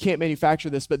this, we can't manufacture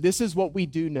this, but this is what we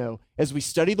do know as we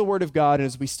study the Word of God and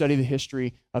as we study the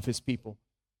history of his people.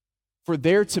 For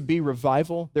there to be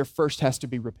revival, there first has to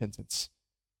be repentance.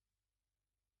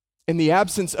 And the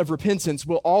absence of repentance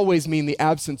will always mean the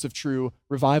absence of true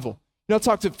revival. You know, I've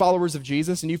talked to followers of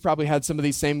Jesus, and you've probably had some of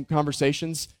these same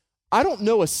conversations. I don't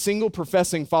know a single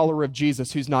professing follower of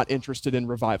Jesus who's not interested in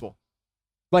revival.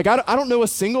 Like, I don't know a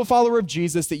single follower of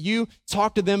Jesus that you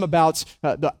talk to them about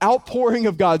the outpouring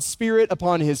of God's Spirit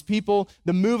upon his people,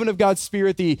 the movement of God's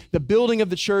Spirit, the building of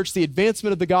the church, the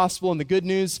advancement of the gospel and the good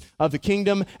news of the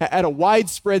kingdom at a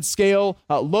widespread scale,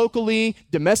 locally,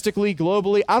 domestically,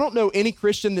 globally. I don't know any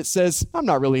Christian that says, I'm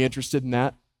not really interested in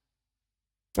that.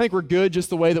 I think we're good just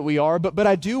the way that we are, but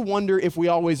I do wonder if we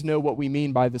always know what we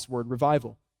mean by this word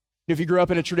revival. If you grew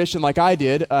up in a tradition like I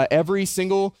did, every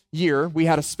single year we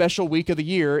had a special week of the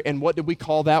year, and what did we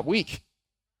call that week?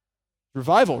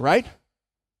 Revival, right?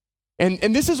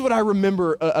 And this is what I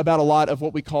remember about a lot of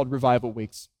what we called revival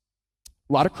weeks.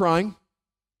 A lot of crying,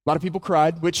 a lot of people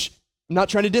cried, which I'm not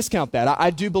trying to discount that. I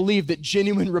do believe that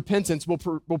genuine repentance will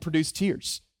produce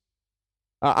tears.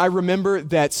 I remember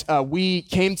that we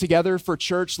came together for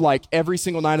church like every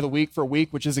single night of the week for a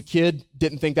week, which as a kid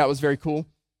didn't think that was very cool.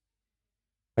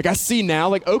 Like I see now,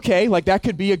 like, okay, like that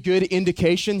could be a good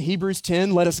indication. Hebrews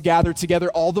 10, let us gather together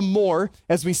all the more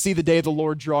as we see the day of the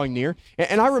Lord drawing near.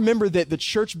 And I remember that the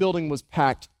church building was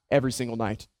packed every single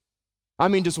night. I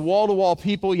mean, just wall-to-wall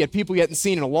people. You had people you hadn't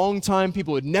seen in a long time,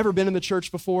 people who had never been in the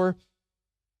church before.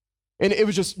 And it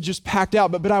was just packed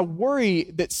out. But I worry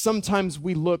that sometimes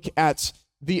we look at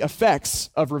the effects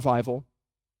of revival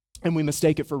and we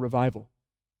mistake it for revival.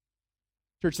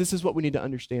 Church, this is what we need to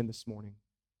understand this morning.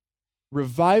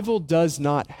 Revival does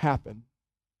not happen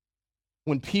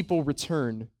when people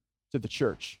return to the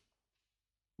church.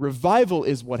 Revival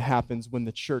is what happens when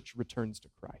the church returns to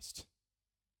Christ.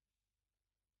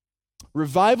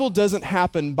 Revival doesn't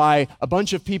happen by a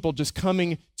bunch of people just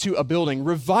coming to a building.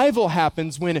 Revival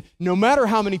happens when no matter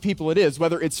how many people it is,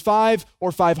 whether it's 5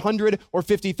 or 500 or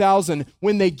 50,000,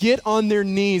 when they get on their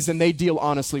knees and they deal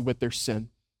honestly with their sin.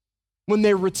 When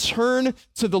they return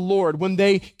to the Lord, when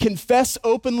they confess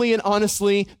openly and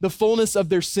honestly the fullness of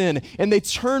their sin, and they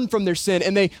turn from their sin,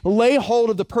 and they lay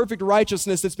hold of the perfect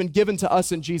righteousness that's been given to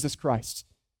us in Jesus Christ.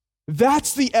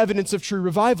 That's the evidence of true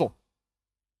revival.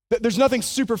 There's nothing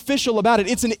superficial about it.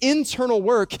 It's an internal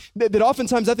work that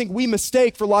oftentimes I think we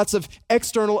mistake for lots of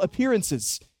external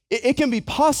appearances. It can be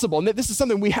possible, and this is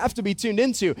something we have to be tuned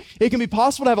into. It can be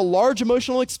possible to have a large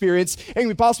emotional experience. It can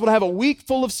be possible to have a week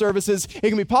full of services. It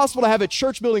can be possible to have a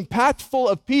church building packed full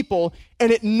of people, and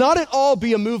it not at all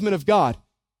be a movement of God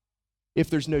if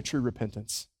there's no true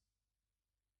repentance.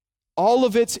 All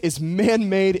of it is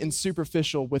man-made and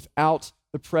superficial without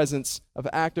the presence of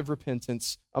active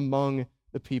repentance among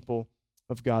the people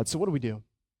of God. So what do?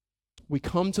 We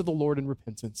come to the Lord in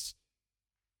repentance.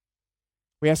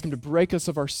 We ask him to break us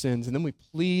of our sins, and then we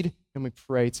plead and we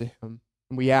pray to him.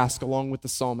 And we ask, along with the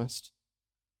psalmist,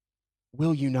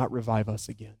 will you not revive us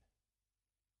again?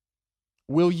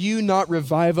 Will you not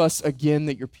revive us again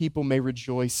that your people may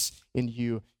rejoice in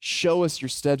you? Show us your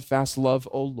steadfast love,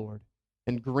 O Lord,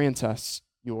 and grant us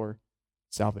your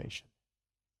salvation.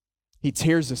 He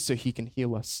tears us so he can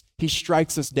heal us. He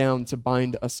strikes us down to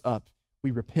bind us up. We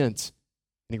repent,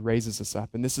 and he raises us up.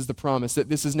 And this is the promise, that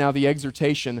this is now the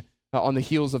exhortation on the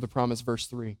heels of the promise, verse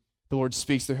 3. The Lord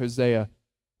speaks to Hosea,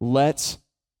 let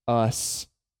us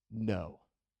know.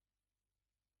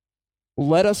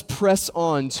 Let us press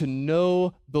on to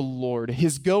know the Lord.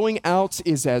 His going out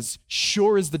is as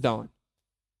sure as the dawn.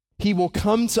 He will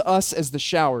come to us as the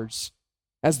showers,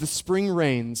 as the spring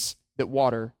rains that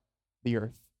water the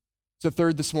earth. So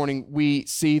third, this morning, we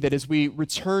see that as we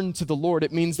return to the Lord,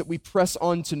 it means that we press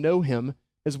on to know him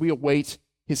as we await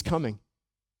his coming.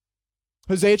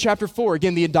 Hosea chapter 4,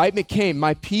 again, the indictment came,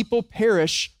 my people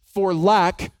perish for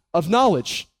lack of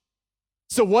knowledge.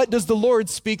 So what does the Lord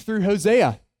speak through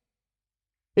Hosea?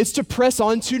 It's to press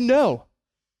on to know.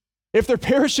 If they're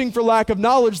perishing for lack of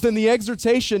knowledge, then the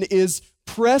exhortation is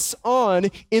press on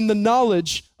in the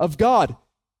knowledge of God.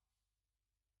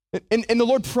 And the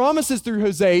Lord promises through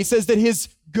Hosea, he says that his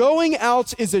going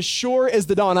out is as sure as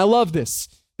the dawn. I love this.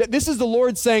 That this is the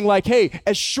Lord saying like, hey,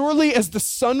 as surely as the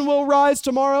sun will rise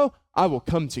tomorrow, I will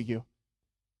come to you.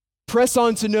 Press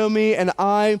on to know me and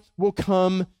I will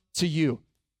come to you.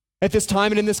 At this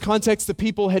time and in this context, the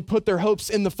people had put their hopes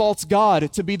in the false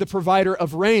god to be the provider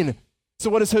of rain.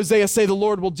 So what does Hosea say the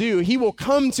Lord will do? He will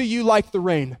come to you like the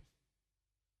rain,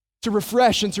 to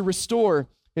refresh and to restore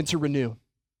and to renew.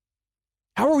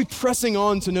 How are we pressing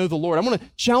on to know the Lord? I want to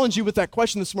challenge you with that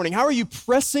question this morning. How are you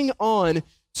pressing on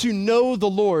to know the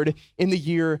Lord in the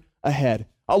year ahead?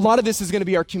 A lot of this is going to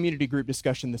be our community group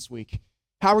discussion this week.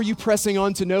 How are you pressing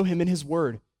on to know him in his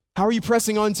word? How are you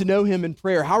pressing on to know him in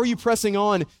prayer? How are you pressing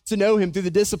on to know him through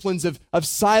the disciplines of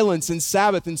silence and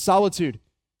Sabbath and solitude?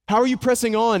 How are you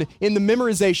pressing on in the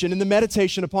memorization and the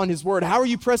meditation upon his word? How are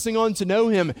you pressing on to know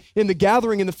him in the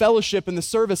gathering and the fellowship and the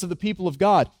service of the people of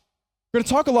God? We're going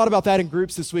to talk a lot about that in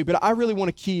groups this week, but I really want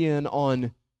to key in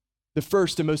on the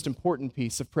first and most important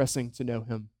piece of pressing to know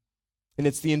him, and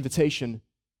it's the invitation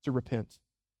to repent.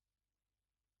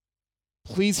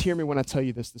 Please hear me when I tell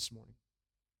you this morning.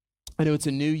 I know it's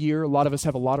a new year. A lot of us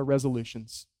have a lot of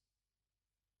resolutions.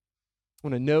 We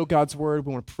want to know God's word.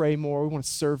 We want to pray more. We want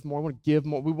to serve more. We want to give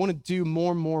more. We want to do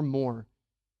more.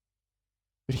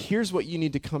 But here's what you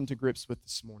need to come to grips with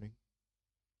this morning.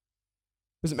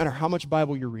 Doesn't matter how much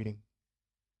Bible you're reading,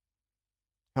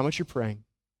 how much you're praying,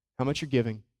 how much you're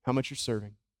giving, how much you're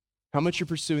serving, how much you're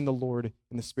pursuing the Lord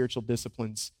and the spiritual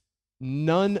disciplines.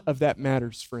 None of that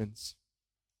matters, friends,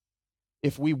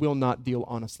 if we will not deal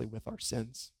honestly with our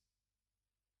sins.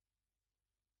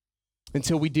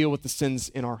 Until we deal with the sins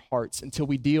in our hearts, until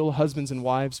we deal, husbands and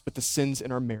wives, with the sins in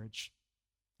our marriage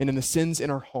and in the sins in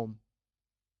our home,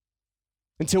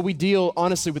 until we deal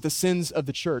honestly with the sins of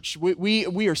the church.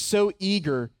 We are so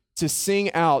eager to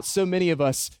sing out, so many of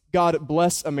us, God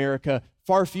bless America.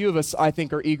 Far few of us, I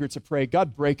think, are eager to pray,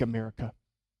 God break America.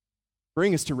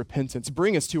 Bring us to repentance.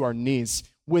 Bring us to our knees.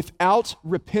 Without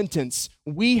repentance,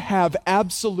 we have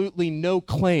absolutely no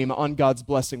claim on God's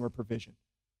blessing or provision.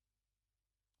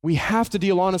 We have to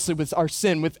deal honestly with our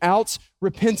sin. Without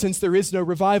repentance, there is no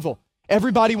revival.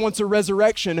 Everybody wants a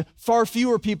resurrection. Far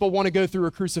fewer people want to go through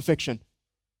a crucifixion.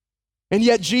 And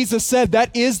yet Jesus said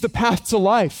that is the path to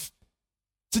life,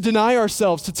 to deny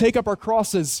ourselves, to take up our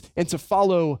crosses, and to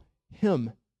follow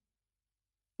him.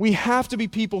 We have to be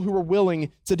people who are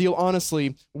willing to deal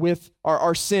honestly with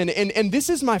our sin. And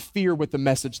this is my fear with a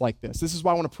message like this. This is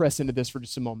why I want to press into this for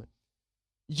just a moment.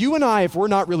 You and I, if we're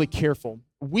not really careful,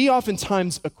 we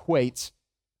oftentimes equate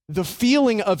the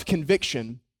feeling of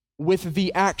conviction with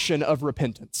the action of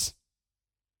repentance.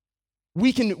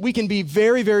 We can be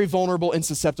very, very vulnerable and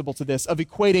susceptible to this, of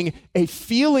equating a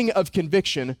feeling of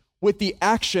conviction with the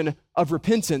action of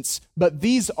repentance, but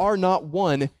these are not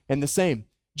one and the same.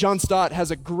 John Stott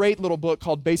has a great little book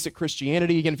called Basic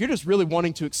Christianity. Again, if you're just really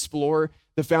wanting to explore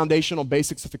the foundational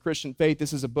basics of the Christian faith,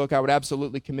 this is a book I would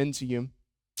absolutely commend to you.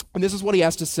 And this is what he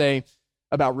has to say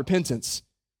about repentance.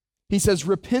 He says,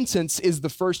 repentance is the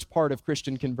first part of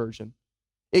Christian conversion.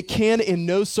 It can in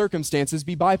no circumstances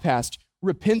be bypassed.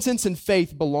 Repentance and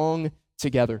faith belong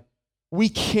together. We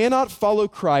cannot follow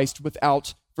Christ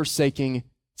without forsaking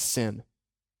sin.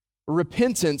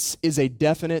 Repentance is a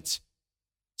definite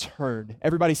turn.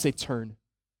 Everybody say turn.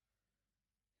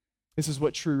 This is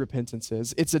what true repentance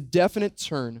is. It's a definite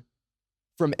turn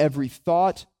from every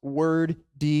thought, word,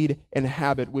 deed, and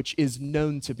habit which is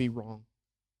known to be wrong.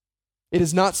 It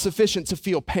is not sufficient to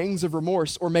feel pangs of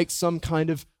remorse or make some kind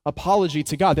of apology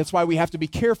to God. That's why we have to be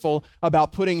careful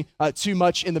about putting too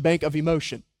much in the bank of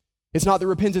emotion. It's not that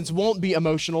repentance won't be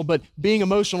emotional, but being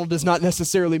emotional does not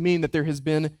necessarily mean that there has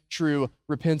been true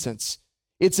repentance.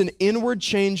 It's an inward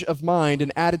change of mind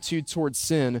and attitude towards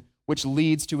sin, which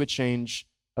leads to a change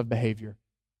of behavior.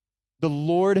 The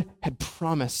Lord had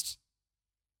promised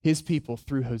his people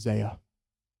through Hosea,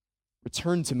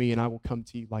 return to me and I will come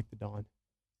to you like the dawn.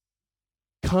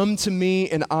 Come to me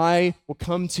and I will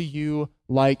come to you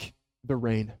like the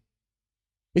rain.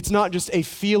 It's not just a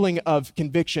feeling of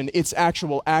conviction, it's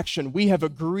actual action. We have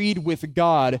agreed with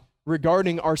God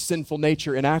regarding our sinful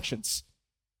nature and actions.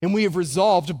 And we have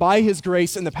resolved by his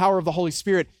grace and the power of the Holy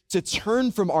Spirit to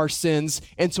turn from our sins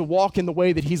and to walk in the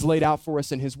way that he's laid out for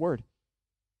us in his word.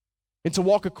 And to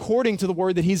walk according to the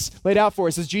word that he's laid out for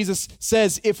us. As Jesus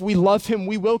says, if we love him,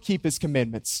 we will keep his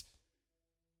commandments.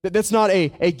 That's not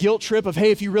a guilt trip of,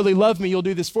 hey, if you really love me, you'll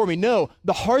do this for me. No,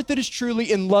 the heart that is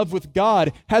truly in love with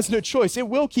God has no choice. It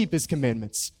will keep his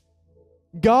commandments.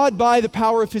 God, by the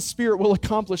power of his Spirit, will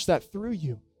accomplish that through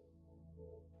you.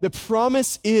 The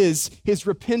promise is his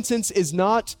repentance is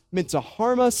not meant to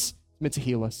harm us, it's meant to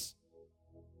heal us.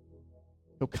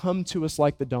 He'll come to us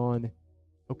like the dawn.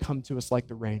 He'll come to us like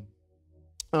the rain.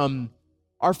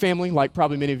 Our family, like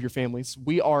probably many of your families,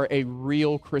 we are a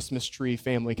real Christmas tree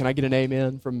family. Can I get an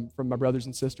amen from my brothers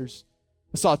and sisters?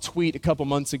 I saw a tweet a couple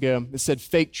months ago that said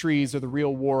fake trees are the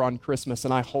real war on Christmas,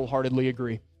 and I wholeheartedly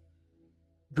agree.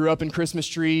 Grew up in Christmas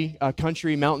tree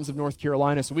country, mountains of North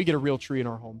Carolina, so we get a real tree in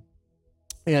our home.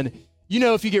 And you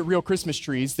know, if you get real Christmas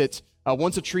trees, that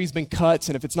once a tree's been cut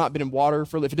and if it's not been in water,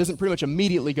 if it doesn't pretty much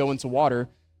immediately go into water,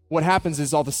 what happens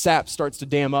is all the sap starts to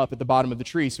dam up at the bottom of the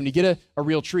tree. So when you get a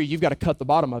real tree, you've got to cut the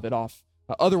bottom of it off.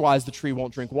 Otherwise, the tree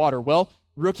won't drink water. Well,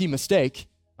 rookie mistake.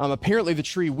 Apparently, the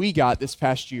tree we got this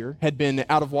past year had been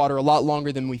out of water a lot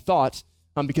longer than we thought,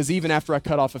 because even after I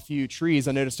cut off a few trees,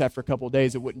 I noticed after a couple of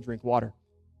days it wouldn't drink water.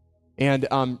 And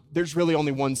there's really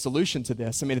only one solution to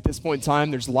this. I mean, at this point in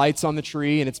time, there's lights on the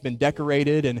tree, and it's been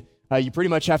decorated, and you pretty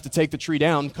much have to take the tree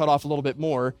down, cut off a little bit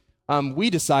more. We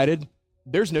decided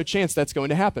there's no chance that's going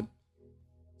to happen.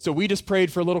 So we just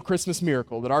prayed for a little Christmas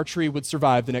miracle that our tree would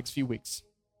survive the next few weeks.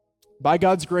 By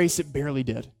God's grace, it barely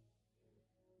did.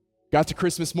 Got to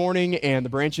Christmas morning, and the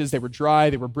branches, they were dry,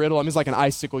 they were brittle. I mean, it's like an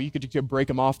icicle. You could break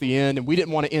them off the end, and we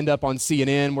didn't want to end up on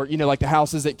CNN where, like the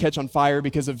houses that catch on fire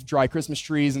because of dry Christmas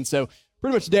trees. And so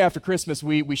pretty much the day after Christmas,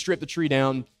 we stripped the tree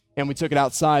down, and we took it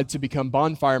outside to become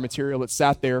bonfire material. It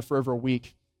sat there for over a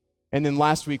week. And then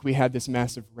last week, we had this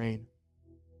massive rain.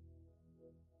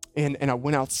 And I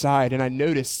went outside, and I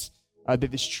noticed that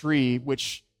this tree,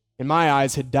 which in my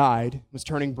eyes had died, was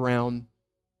turning brown,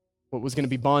 what was going to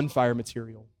be bonfire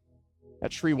material.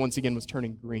 That tree once again was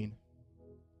turning green.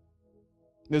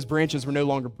 Those branches were no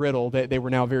longer brittle, they were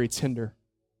now very tender.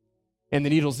 And the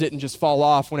needles didn't just fall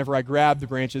off whenever I grabbed the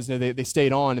branches, no, they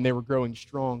stayed on, and they were growing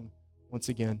strong once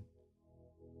again.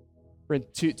 Friend,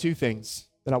 two things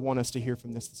that I want us to hear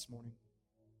from this morning.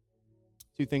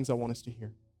 Two things I want us to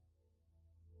hear.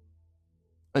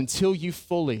 Until you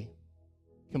fully,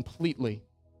 completely,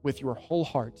 with your whole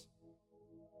heart,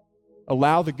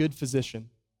 allow the good physician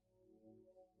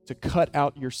to cut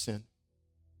out your sin,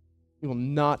 you will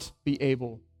not be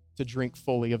able to drink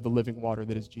fully of the living water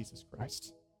that is Jesus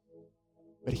Christ.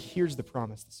 But here's the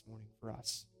promise this morning for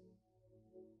us,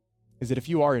 is that if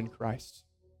you are in Christ,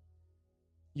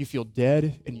 you feel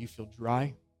dead and you feel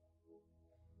dry,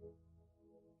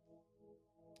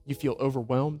 you feel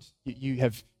overwhelmed, you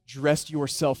have dressed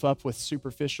yourself up with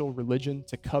superficial religion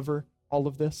to cover all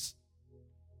of this.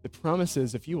 The promise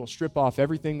is if you will strip off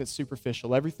everything that's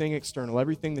superficial, everything external,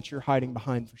 everything that you're hiding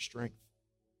behind for strength,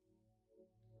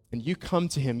 and you come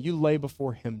to him, you lay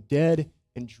before him dead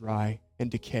and dry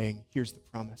and decaying, here's the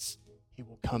promise. He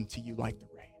will come to you like the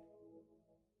rain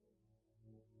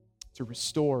to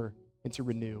restore and to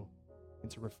renew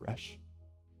and to refresh.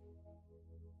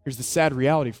 Here's the sad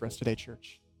reality for us today,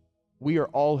 church. We are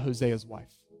all Hosea's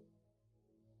wife.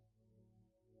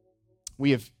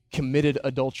 We have committed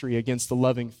adultery against the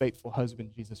loving, faithful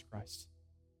husband, Jesus Christ.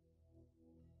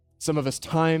 Some of us,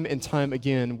 time and time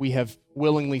again, we have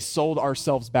willingly sold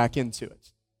ourselves back into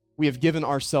it. We have given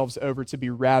ourselves over to be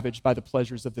ravaged by the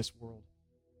pleasures of this world.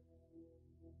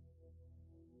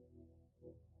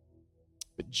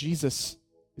 But Jesus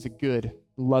is a good,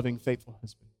 loving, faithful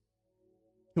husband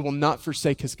who will not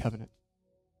forsake his covenant,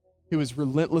 who is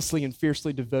relentlessly and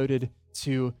fiercely devoted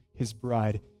to his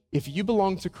bride. If you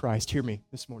belong to Christ, hear me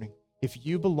this morning. If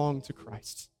you belong to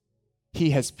Christ,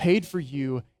 he has paid for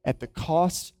you at the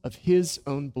cost of his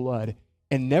own blood,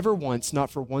 and never once, not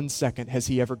for 1 second, has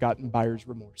he ever gotten buyer's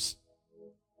remorse.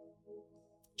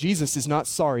 Jesus is not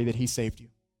sorry that he saved you.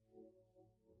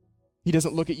 He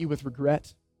doesn't look at you with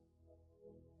regret.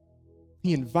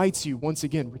 He invites you once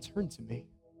again, return to me.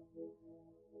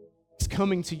 His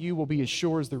coming to you will be as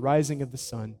sure as the rising of the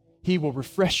sun. He will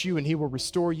refresh you and he will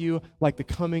restore you like the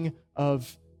coming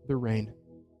of the rain.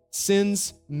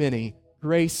 Sins many,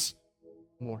 grace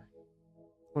more.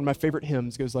 One of my favorite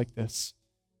hymns goes like this.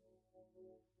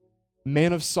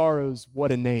 Man of sorrows,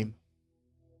 what a name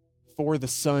for the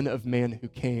Son of Man who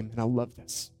came. And I love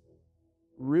this.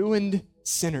 Ruined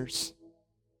sinners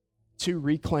to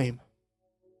reclaim.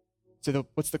 So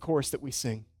what's the chorus that we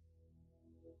sing?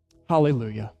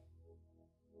 Hallelujah.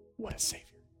 What a Savior.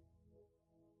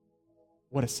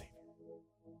 What a Savior.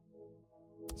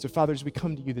 So, Father, as we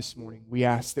come to you this morning, we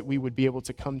ask that we would be able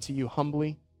to come to you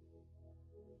humbly,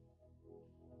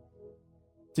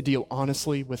 to deal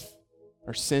honestly with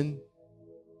our sin,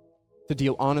 to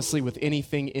deal honestly with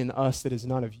anything in us that is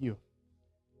not of you.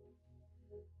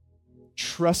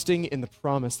 Trusting in the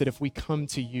promise that if we come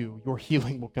to you, your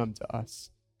healing will come to us.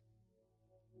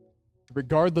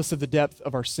 Regardless of the depth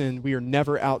of our sin, we are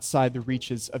never outside the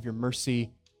reaches of your mercy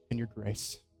and your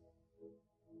grace.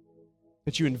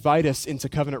 That you invite us into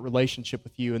covenant relationship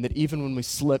with you, and that even when we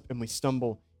slip and we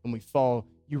stumble and we fall,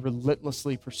 you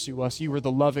relentlessly pursue us. You are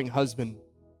the loving husband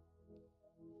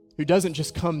who doesn't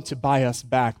just come to buy us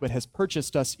back, but has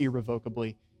purchased us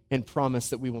irrevocably and promised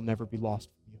that we will never be lost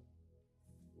from you.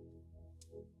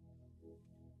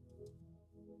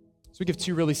 So we give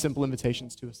two really simple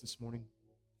invitations to us this morning.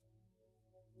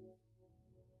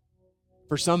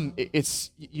 For some, it's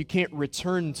you can't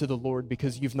return to the Lord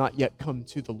because you've not yet come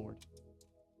to the Lord.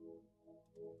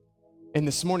 And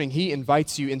this morning, he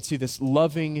invites you into this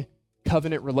loving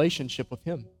covenant relationship with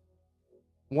him.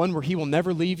 One where he will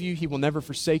never leave you, he will never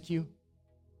forsake you.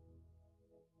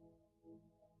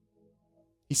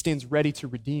 He stands ready to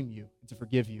redeem you and to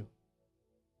forgive you.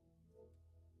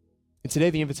 And today,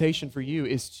 the invitation for you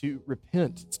is to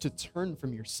repent. It's to turn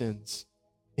from your sins.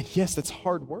 And yes, that's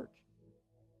hard work.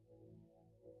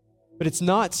 But it's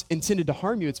not intended to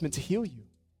harm you, it's meant to heal you.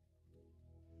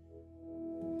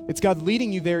 It's God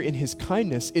leading you there in his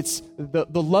kindness. It's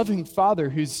the loving father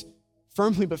who's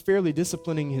firmly but fairly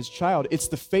disciplining his child. It's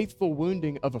the faithful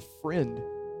wounding of a friend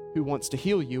who wants to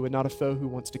heal you and not a foe who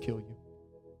wants to kill you.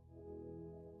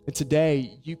 And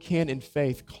today, you can, in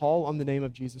faith, call on the name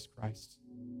of Jesus Christ,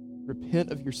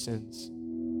 repent of your sins,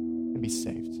 and be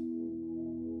saved.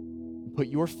 And put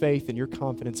your faith and your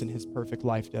confidence in his perfect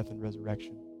life, death, and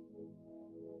resurrection.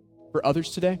 For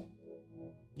others today,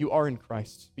 you are in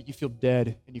Christ, but you feel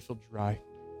dead and you feel dry,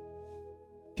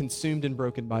 consumed and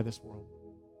broken by this world.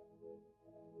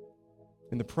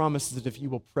 And the promise is that if you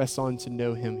will press on to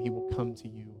know him, he will come to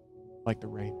you like the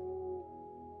rain.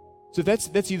 So if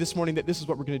that's you this morning, that this is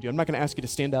what we're going to do. I'm not going to ask you to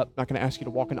stand up. I'm not going to ask you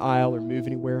to walk an aisle or move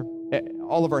anywhere.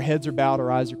 All of our heads are bowed,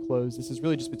 our eyes are closed. This is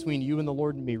really just between you and the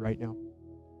Lord and me right now.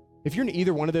 If you're in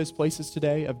either one of those places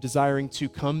today of desiring to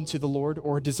come to the Lord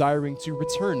or desiring to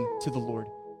return to the Lord,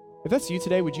 if that's you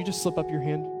today, would you just slip up your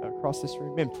hand across this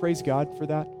room? Man, praise God for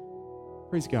that.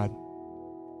 Praise God.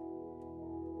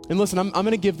 And listen, I'm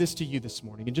going to give this to you this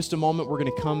morning. In just a moment, we're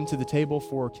going to come to the table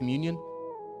for communion.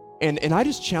 And I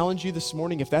just challenge you this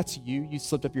morning, if that's you, you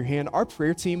slipped up your hand. Our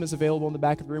prayer team is available in the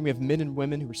back of the room. We have men and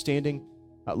women who are standing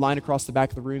lined across the back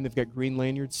of the room. They've got green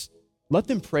lanyards. Let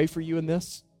them pray for you in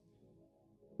this.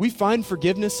 We find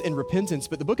forgiveness and repentance,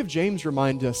 but the book of James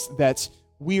reminds us that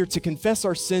we are to confess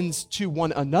our sins to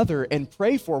one another and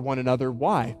pray for one another.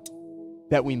 Why?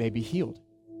 That we may be healed.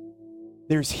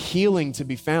 There's healing to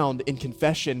be found in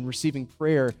confession, receiving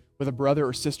prayer with a brother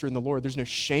or sister in the Lord. There's no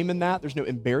shame in that. There's no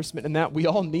embarrassment in that. We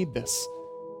all need this.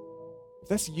 If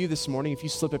that's you this morning, if you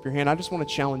slip up your hand, I just want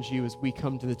to challenge you as we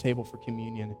come to the table for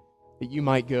communion, that you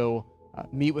might go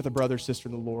meet with a brother or sister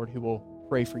in the Lord who will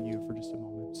pray for you for just a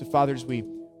moment. So, fathers, we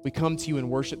come to you in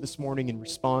worship this morning in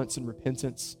response and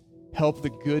repentance. Help the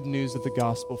good news of the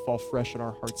gospel fall fresh in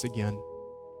our hearts again.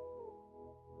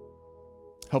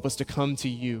 Help us to come to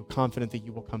you, confident that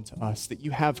you will come to us, that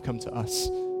you have come to us,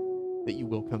 that you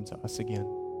will come to us again.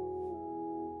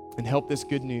 And help this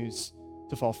good news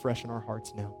to fall fresh in our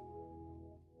hearts now.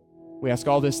 We ask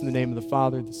all this in the name of the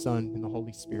Father, the Son, and the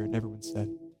Holy Spirit. And everyone said,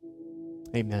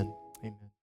 amen.